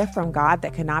salvation a gift from God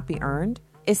that cannot be earned?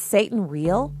 Is Satan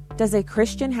real? Does a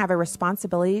Christian have a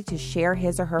responsibility to share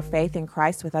his or her faith in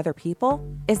Christ with other people?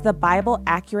 Is the Bible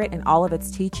accurate in all of its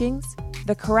teachings?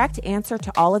 The correct answer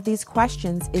to all of these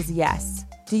questions is yes.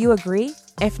 Do you agree?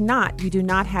 If not, you do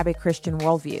not have a Christian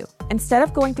worldview. Instead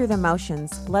of going through the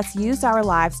motions, let's use our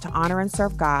lives to honor and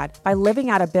serve God by living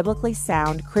out a biblically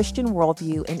sound Christian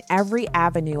worldview in every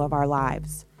avenue of our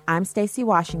lives. I'm Stacey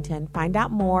Washington. Find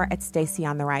out more at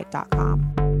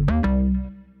StaceyOnTheRight.com.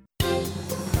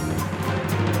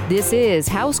 This is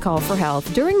House Call for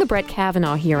Health. During the Brett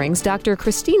Kavanaugh hearings, Dr.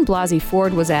 Christine Blasey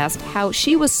Ford was asked how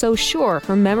she was so sure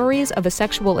her memories of a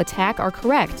sexual attack are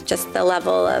correct. Just the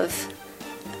level of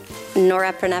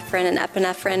norepinephrine and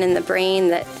epinephrine in the brain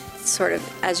that sort of,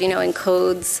 as you know,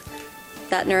 encodes,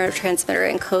 that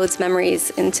neurotransmitter encodes memories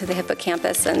into the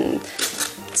hippocampus, and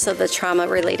so the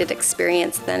trauma-related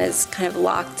experience then is kind of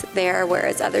locked there,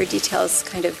 whereas other details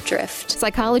kind of drift.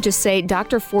 Psychologists say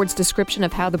Dr. Ford's description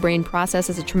of how the brain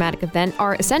processes a traumatic event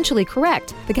are essentially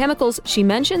correct. The chemicals she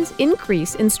mentions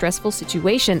increase in stressful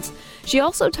situations. She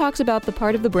also talks about the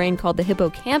part of the brain called the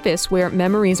hippocampus where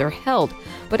memories are held.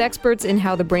 But experts in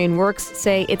how the brain works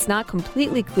say it's not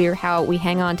completely clear how we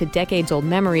hang on to decades-old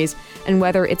memories and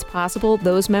whether it's possible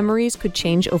those memories could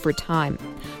change over time.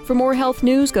 For more health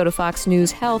news, go to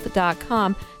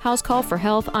foxnewshealth.com. House Call for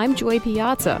Health, I'm Joy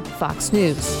Piazza, Fox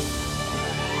News.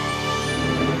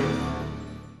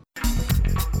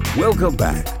 Welcome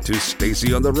back to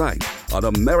Stacey on the Right on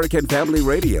American Family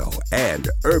Radio and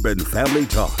Urban Family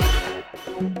Talk.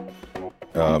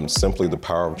 Simply the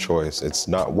power of choice. It's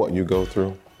not what you go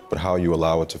through, but how you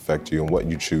allow it to affect you and what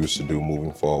you choose to do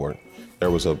moving forward.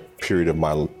 There was a period of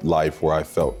my life where I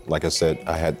felt, like I said,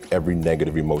 I had every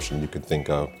negative emotion you could think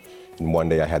of. And one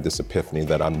day I had this epiphany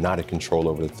that I'm not in control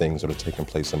over the things that are taking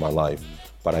place in my life,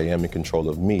 but I am in control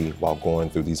of me while going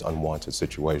through these unwanted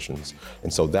situations.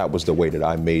 And so that was the way that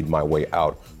I made my way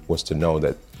out, was to know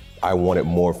that I wanted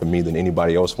more for me than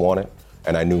anybody else wanted,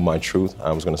 and I knew my truth.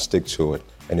 I was going to stick to it,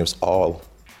 and it was all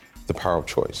the power of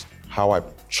choice. How I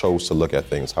chose to look at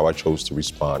things, how I chose to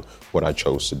respond, what I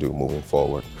chose to do moving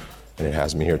forward. And it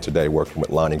has me here today working with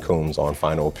Lonnie Coombs on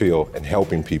Final Appeal and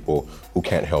helping people who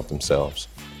can't help themselves.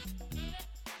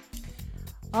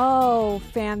 Oh,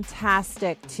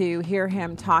 fantastic to hear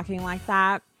him talking like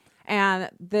that. And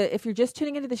if you're just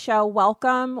tuning into the show,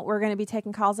 welcome. We're going to be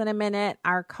taking calls in a minute.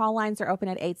 Our call lines are open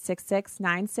at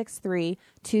 866-963-2037,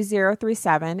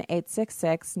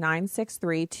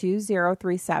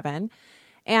 866-963-2037.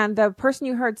 And the person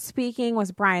you heard speaking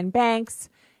was Brian Banks,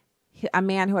 a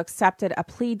man who accepted a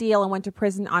plea deal and went to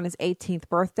prison on his 18th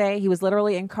birthday. He was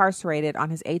literally incarcerated on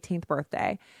his 18th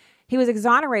birthday. He was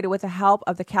exonerated with the help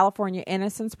of the California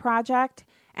Innocence Project,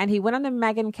 and he went on the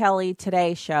Megyn Kelly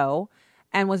Today show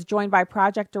and was joined by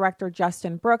Project Director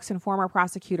Justin Brooks and former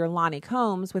prosecutor Lonnie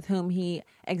Combs, with whom he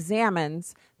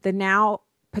examines the now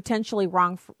potentially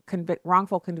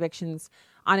wrongful convictions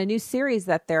on a new series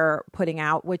that they're putting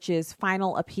out, which is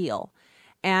Final Appeal.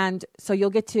 And so you'll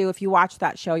get to, if you watch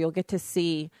that show, you'll get to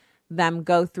see them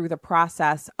go through the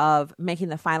process of making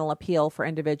the final appeal for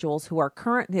individuals who are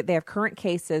they have current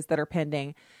cases that are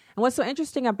pending. And what's so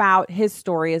interesting about his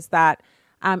story is that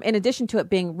in addition to it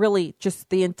being really just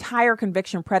the entire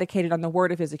conviction predicated on the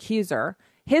word of his accuser,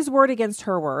 his word against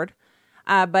her word,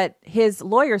 But his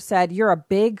lawyer said, you're a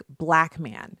big black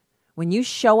man. When you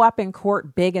show up in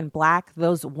court big and black,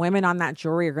 those women on that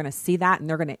jury are going to see that and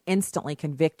they're going to instantly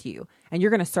convict you. And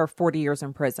you're going to serve 40 years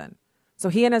in prison. So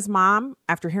he and his mom,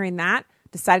 after hearing that,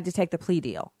 decided to take the plea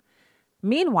deal.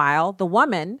 Meanwhile, the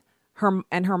woman,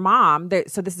 her mom,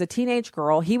 so this is a teenage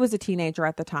girl. He was a teenager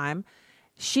at the time.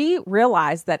 She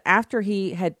realized that after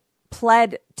he had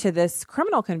pled to this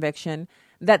criminal conviction,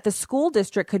 that the school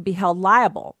district could be held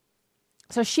liable.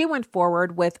 So she went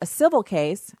forward with a civil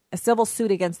case, a civil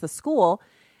suit against the school,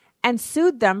 and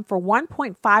sued them for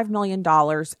 $1.5 million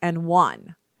and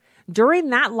won. During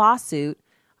that lawsuit,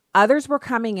 others were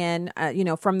coming in,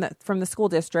 from the school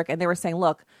district, and they were saying,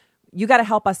 look, you got to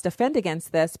help us defend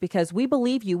against this because we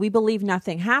believe you. We believe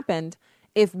nothing happened.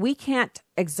 If we can't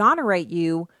exonerate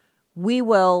you, we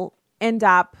will end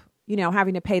up,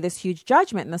 having to pay this huge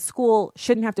judgment, and the school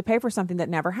shouldn't have to pay for something that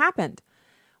never happened.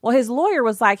 Well, his lawyer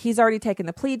was like, he's already taken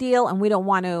the plea deal and we don't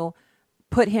want to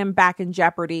put him back in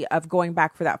jeopardy of going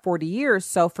back for that 40 years.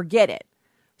 So forget it.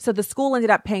 So the school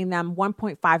ended up paying them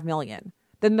 $1.5 million.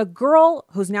 Then the girl,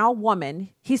 who's now a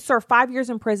woman, he served 5 years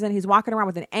in prison. He's walking around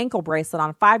with an ankle bracelet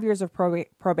on 5 years of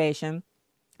probation,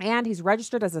 and he's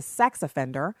registered as a sex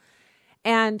offender.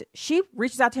 And she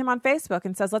reaches out to him on Facebook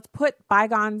and says, let's put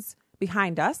bygones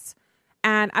behind us.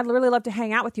 And I'd really love to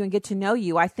hang out with you and get to know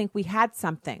you. I think we had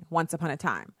something once upon a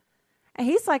time. And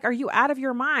he's like, are you out of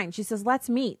your mind? She says, let's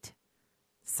meet.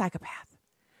 Psychopath.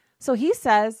 So he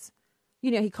says,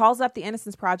 he calls up the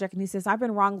Innocence Project and he says, I've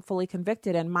been wrongfully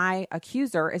convicted and my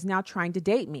accuser is now trying to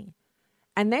date me.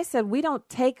 And they said, we don't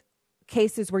take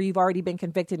cases where you've already been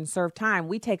convicted and served time.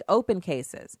 We take open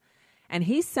cases. And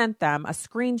he sent them a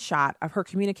screenshot of her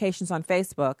communications on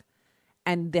Facebook.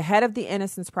 And the head of the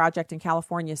Innocence Project in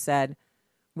California said,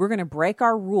 we're going to break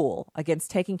our rule against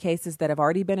taking cases that have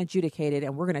already been adjudicated,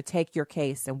 and we're going to take your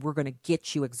case and we're going to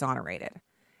get you exonerated.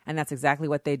 And that's exactly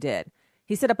what they did.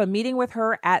 He set up a meeting with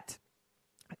her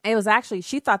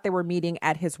she thought they were meeting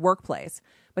at his workplace,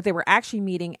 but they were actually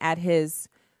meeting at his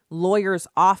lawyer's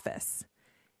office.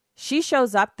 She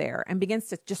shows up there and begins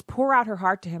to just pour out her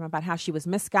heart to him about how she was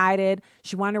misguided.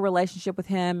 She wanted a relationship with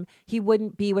him. He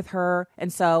wouldn't be with her.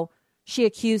 And so she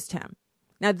accused him.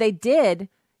 Now, they did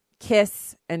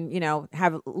kiss and,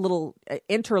 have a little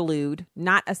interlude,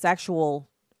 not a sexual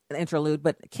interlude,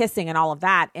 but kissing and all of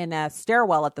that in a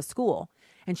stairwell at the school.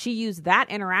 And she used that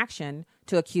interaction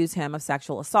to accuse him of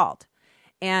sexual assault.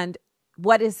 And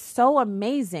what is so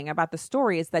amazing about the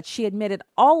story is that she admitted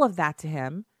all of that to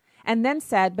him and then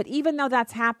said, but even though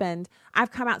that's happened, I've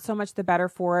come out so much the better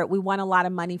for it. We won a lot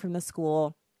of money from the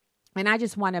school and I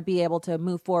just want to be able to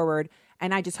move forward.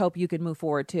 And I just hope you can move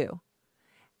forward too.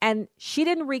 And she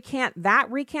didn't recant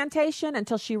that recantation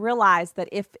until she realized that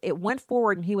if it went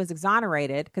forward and he was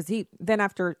exonerated, because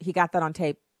after he got that on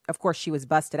tape, of course, she was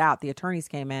busted out. The attorneys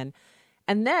came in.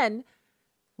 And then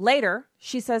later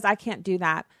she says, I can't do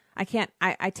that.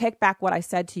 I take back what I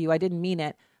said to you. I didn't mean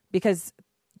it. Because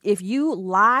if you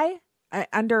lie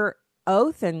under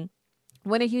oath and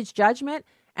win a huge judgment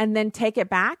and then take it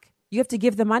back, you have to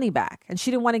give the money back. And she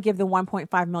didn't want to give the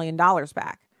 $1.5 million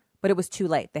back, but it was too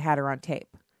late. They had her on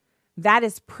tape. That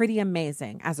is pretty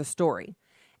amazing as a story.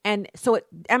 And so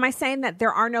am I saying that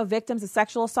there are no victims of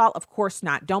sexual assault? Of course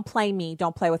not. Don't play me.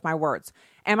 Don't play with my words.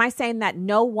 Am I saying that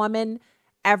no woman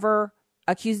ever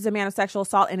accuses a man of sexual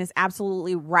assault and is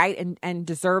absolutely right and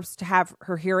deserves to have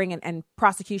her hearing and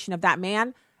prosecution of that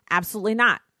man? Absolutely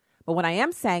not. But what I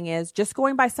am saying is just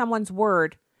going by someone's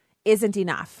word isn't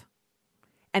enough.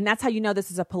 And that's how you know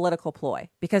this is a political ploy,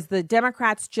 because the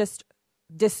Democrats just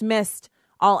dismissed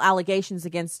all allegations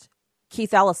against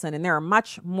Keith Ellison, and there are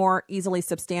much more easily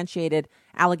substantiated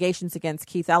allegations against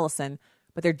Keith Ellison,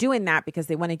 but they're doing that because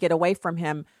they want to get away from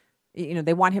him.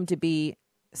 They want him to be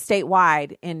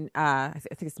statewide in, I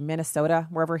think it's Minnesota,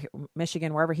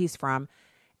 Michigan, wherever he's from,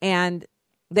 and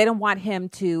they don't want him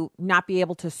to not be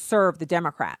able to serve the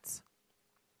Democrats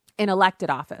in elected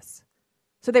office.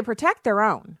 So they protect their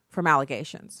own from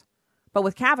allegations. But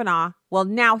with Kavanaugh, well,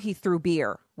 now he threw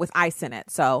beer with ice in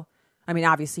it. So,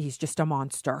 obviously he's just a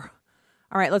monster.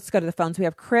 All right, let's go to the phones. We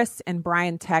have Chris in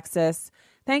Bryan, Texas.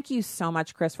 Thank you so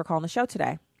much, Chris, for calling the show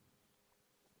today.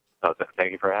 Oh,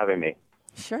 thank you for having me.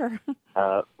 Sure.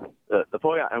 The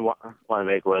point I want to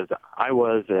make was I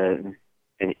was an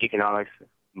economics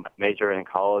major in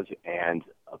college and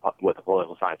with a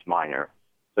political science minor.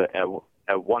 So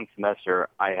at one semester,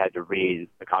 I had to read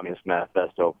the Communist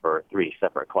Manifesto for 3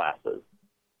 separate classes.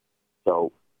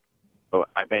 So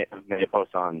I made a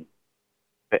post on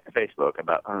Facebook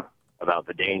about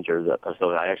the dangers.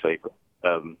 So I actually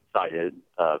cited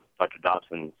Dr.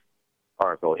 Dobson's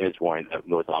article, his warning that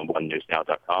was on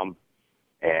onenewsnow.com,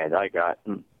 and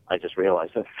I just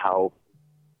realized how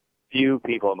few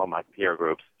people among my peer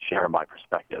groups share my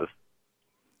perspective.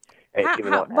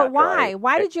 But why?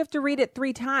 Why did you have to read it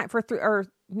 3 times for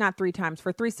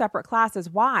 3 separate classes?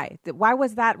 Why? Why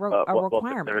was that a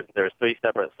requirement? Well, there's 3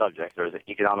 separate subjects. There's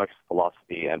economics,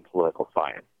 philosophy, and political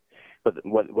science. But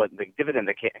what the dividend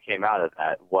that came out of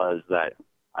that was that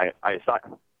I saw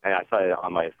it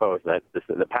on my post that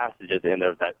the passages in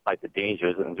there that cite the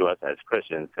dangers to us as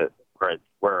Christians,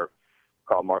 where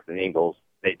Karl Marx and Engels,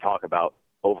 they talk about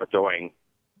overthrowing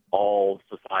all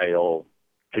societal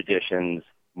traditions,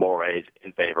 mores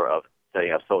in favor of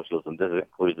setting up socialism. This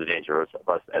includes the dangers of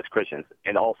us as Christians.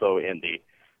 And also in the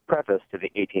preface to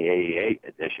the 1888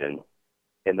 edition,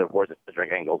 in the words of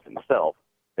Friedrich Engels himself,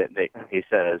 he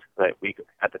says that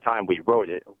at the time we wrote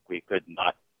it, we could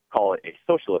not call it a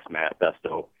socialist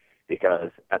manifesto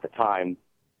because at the time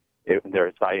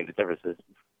they're citing the differences.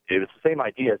 It was the same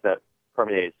ideas that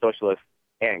permeated socialists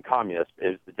and communists.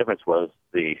 The difference was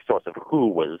the source of who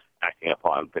was acting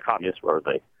upon. The communists were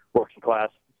the working class,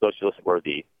 socialists were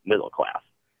the middle class.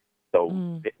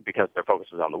 So because their focus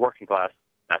was on the working class,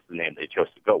 that's the name they chose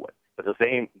to go with. But the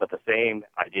same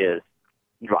ideas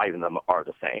driving them are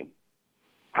the same.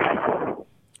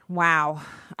 Wow.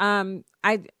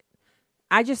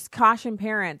 I just caution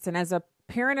parents, and as a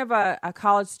parent of a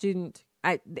college student,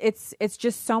 it's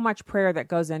just so much prayer that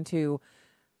goes into,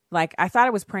 like, I thought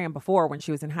I was praying before when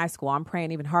she was in high school. I'm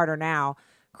praying even harder now.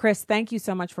 Chris, thank you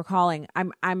so much for calling.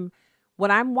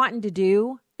 What I'm wanting to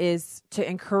do is to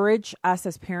encourage us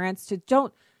as parents to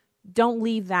don't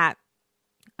leave that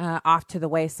off to the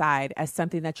wayside as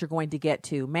something that you're going to get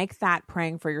to. Make that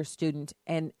praying for your student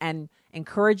and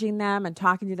encouraging them and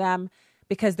talking to them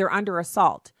because they're under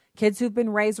assault. Kids who've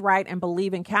been raised right and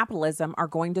believe in capitalism are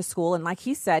going to school. And like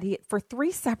he said, for 3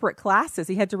 separate classes,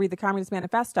 he had to read the Communist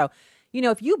Manifesto. You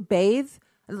know, if you bathe,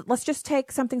 let's just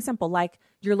take something simple like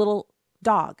your little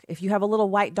dog. If you have a little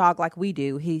white dog like we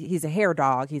do, he's a hair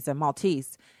dog, he's a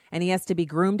Maltese, and he has to be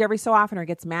groomed every so often or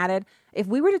gets matted. If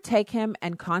we were to take him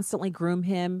and constantly groom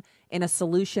him in a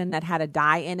solution that had a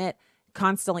dye in it,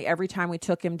 constantly every time we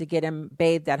took him to get him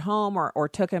bathed at home or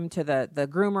took him to the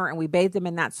groomer and we bathed him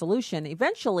in that solution,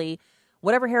 eventually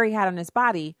whatever hair he had on his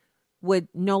body would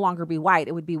no longer be white.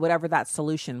 It would be whatever that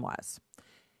solution was.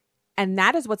 And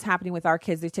that is what's happening with our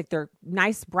kids. They take their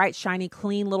nice, bright, shiny,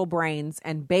 clean little brains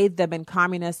and bathe them in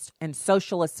communist and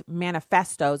socialist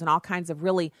manifestos and all kinds of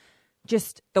really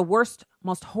just the worst,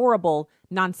 most horrible,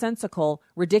 nonsensical,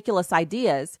 ridiculous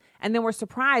ideas. And then we're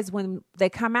surprised when they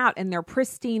come out and their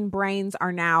pristine brains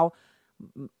are now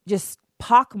just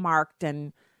pockmarked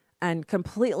and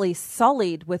completely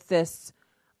sullied with this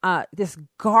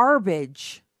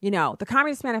garbage. You know, the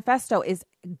Communist Manifesto is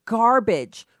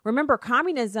garbage. Remember,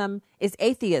 communism is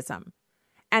atheism.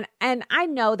 And I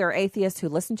know there are atheists who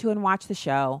listen to and watch the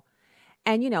show.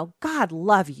 And, you know, God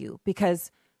love you,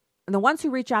 because the ones who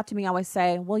reach out to me always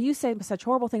say, well, you say such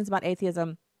horrible things about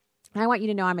atheism. And I want you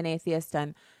to know I'm an atheist.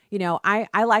 And, you know,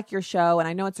 I like your show and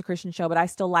I know it's a Christian show, but I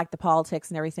still like the politics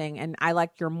and everything. And I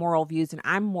like your moral views and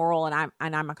I'm moral and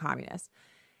I'm a communist.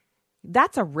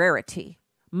 That's a rarity.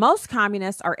 Most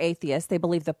communists are atheists. They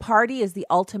believe the party is the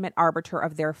ultimate arbiter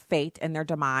of their fate and their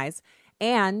demise.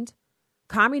 And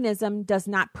communism does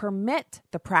not permit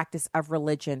the practice of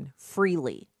religion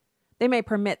freely. They may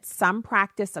permit some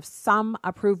practice of some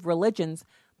approved religions,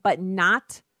 but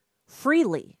not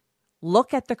freely.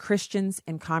 Look at the Christians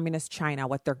in communist China,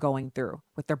 what they're going through,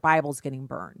 with their Bibles getting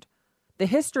burned. The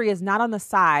history is not on the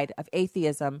side of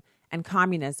atheism and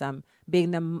communism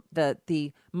being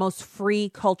the most free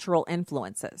cultural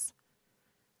influences.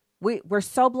 We're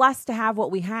so blessed to have what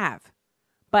we have.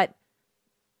 But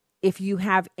if you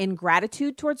have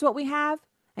ingratitude towards what we have,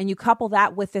 and you couple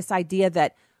that with this idea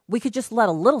that we could just let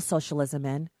a little socialism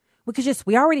in,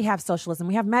 we already have socialism,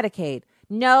 we have Medicaid.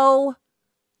 No,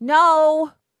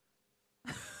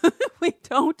 we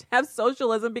don't have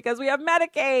socialism because we have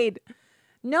Medicaid.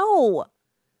 No,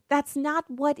 that's not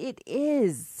what it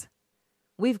is.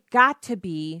 We've got to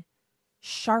be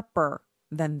sharper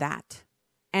than that.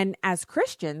 And as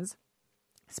Christians,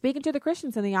 speaking to the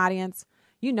Christians in the audience,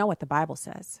 you know what the Bible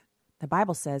says. The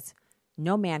Bible says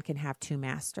no man can have 2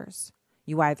 masters.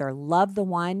 You either love the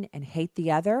one and hate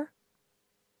the other.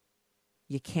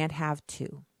 You can't have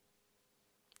 2.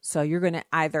 So you're going to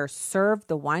either serve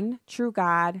the one true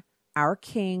God, our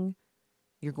King.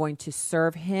 You're going to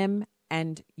serve him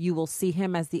and you will see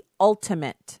him as the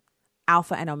ultimate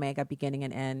Alpha and Omega, beginning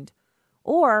and end.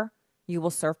 Or you will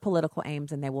serve political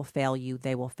aims and they will fail you.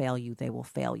 They will fail you. They will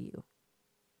fail you.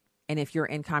 And if you're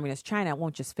in communist China, it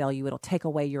won't just fail you. It'll take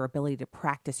away your ability to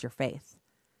practice your faith.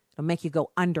 It'll make you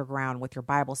go underground with your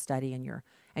Bible study and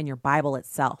your Bible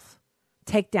itself.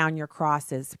 Take down your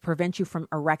crosses, prevent you from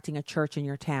erecting a church in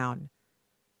your town,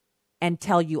 and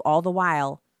tell you all the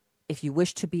while, if you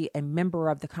wish to be a member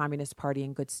of the Communist Party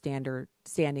in good standing,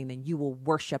 then you will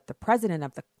worship the president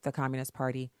of the Communist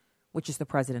Party, which is the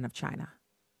president of China.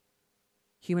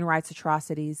 Human rights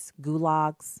atrocities,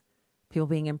 gulags, people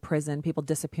being in prison, people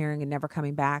disappearing and never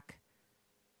coming back.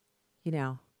 You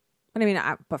know, but I mean,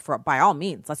 by all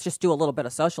means, let's just do a little bit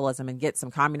of socialism and get some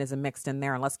communism mixed in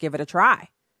there and let's give it a try.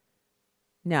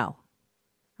 No.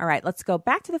 All right, let's go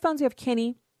back to the phones. We have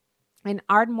Kenny in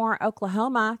Ardmore,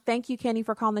 Oklahoma. Thank you, Kenny,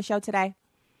 for calling the show today.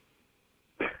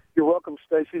 You're welcome,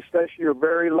 Stacey. Stacey, you're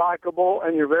very likable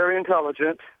and you're very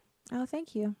intelligent. Oh,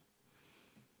 thank you.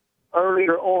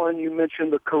 Earlier on, you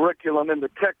mentioned the curriculum in the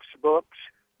textbooks.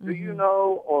 Do you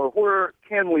know, or where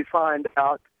can we find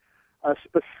out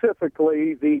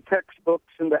specifically the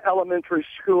textbooks in the elementary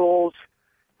schools?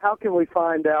 How can we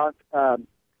find out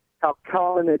how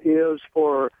common it is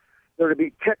for there to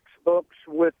be textbooks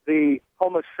with the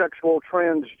homosexual,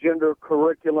 transgender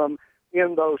curriculum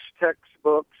in those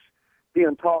textbooks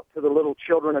being taught to the little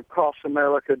children across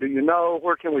America? Do you know?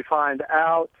 Where can we find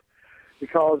out?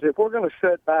 Because if we're going to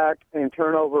sit back and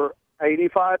turn over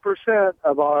 85%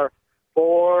 of our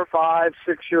 4, 5,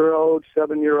 6-year-olds,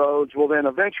 7-year-olds, well, then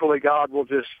eventually God will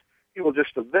just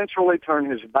eventually turn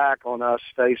his back on us,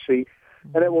 Stacey,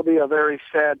 and it will be a very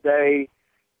sad day.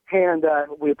 And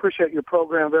we appreciate your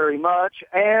program very much.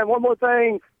 And one more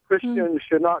thing, Christians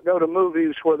should not go to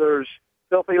movies where there's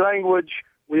filthy language.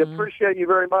 We appreciate you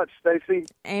very much, Stacey.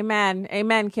 Amen.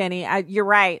 Amen, Kenny. You're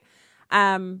right.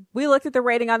 We looked at the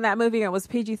rating on that movie, and it was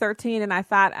PG-13, and I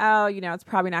thought, oh, it's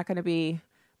probably not going to be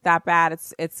that bad.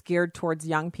 It's geared towards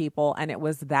young people, and it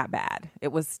was that bad.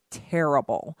 It was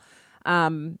terrible.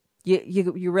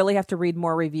 You really have to read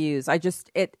more reviews.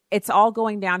 It's all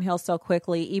going downhill so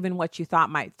quickly. Even what you thought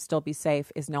might still be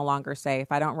safe is no longer safe.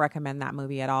 I don't recommend that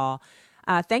movie at all.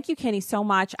 Thank you, Kenny, so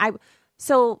much.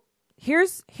 So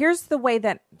here's the way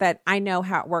that I know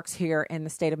how it works here in the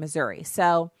state of Missouri.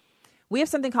 So we have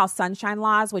something called sunshine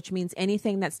laws, which means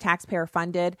anything that's taxpayer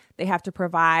funded, they have to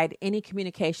provide any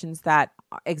communications that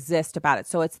exist about it.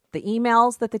 So it's the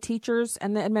emails that the teachers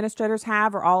and the administrators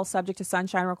have are all subject to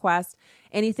sunshine requests.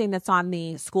 Anything that's on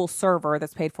the school server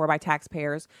that's paid for by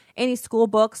taxpayers, any school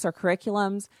books or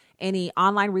curriculums, any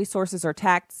online resources or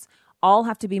texts, all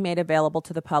have to be made available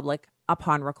to the public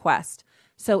upon request.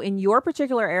 So in your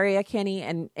particular area, Kenny,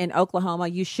 and in Oklahoma,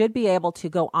 you should be able to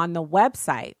go on the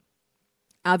website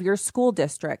of your school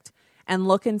district and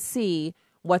look and see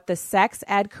what the sex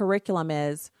ed curriculum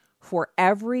is for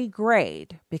every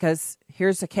grade. Because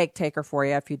here's a cake taker for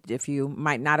you, if you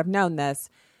might not have known this.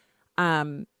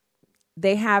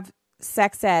 They have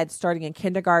sex ed starting in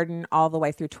kindergarten all the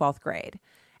way through 12th grade.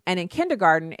 And in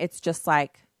kindergarten, it's just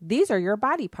like, these are your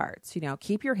body parts,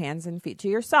 keep your hands and feet to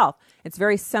yourself. It's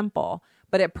very simple,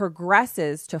 but it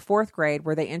progresses to 4th grade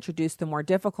where they introduce the more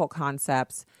difficult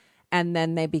concepts. And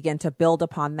then they begin to build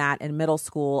upon that in middle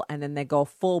school, and then they go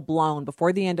full blown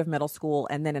before the end of middle school.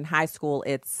 And then in high school,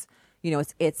 it's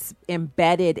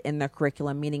embedded in the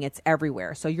curriculum, meaning it's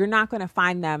everywhere. So you're not going to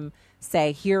find them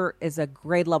say, here is a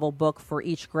grade level book for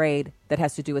each grade that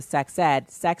has to do with sex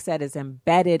ed. Sex ed is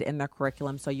embedded in the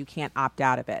curriculum, so you can't opt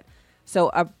out of it.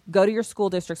 So go to your school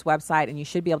district's website, and you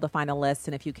should be able to find a list.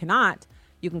 And if you cannot,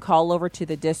 you can call over to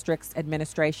the district's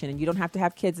administration, and you don't have to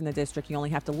have kids in the district. You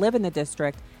only have to live in the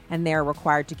district, and they're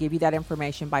required to give you that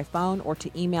information by phone or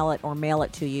to email it or mail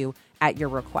it to you at your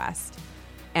request.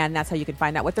 And that's how you can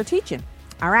find out what they're teaching.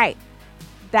 All right.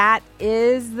 That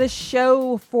is the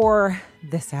show for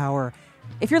this hour.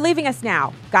 If you're leaving us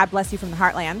now, God bless you from the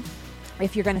Heartland.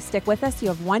 If you're going to stick with us, you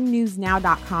have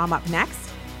onenewsnow.com up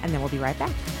next, and then we'll be right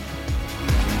back.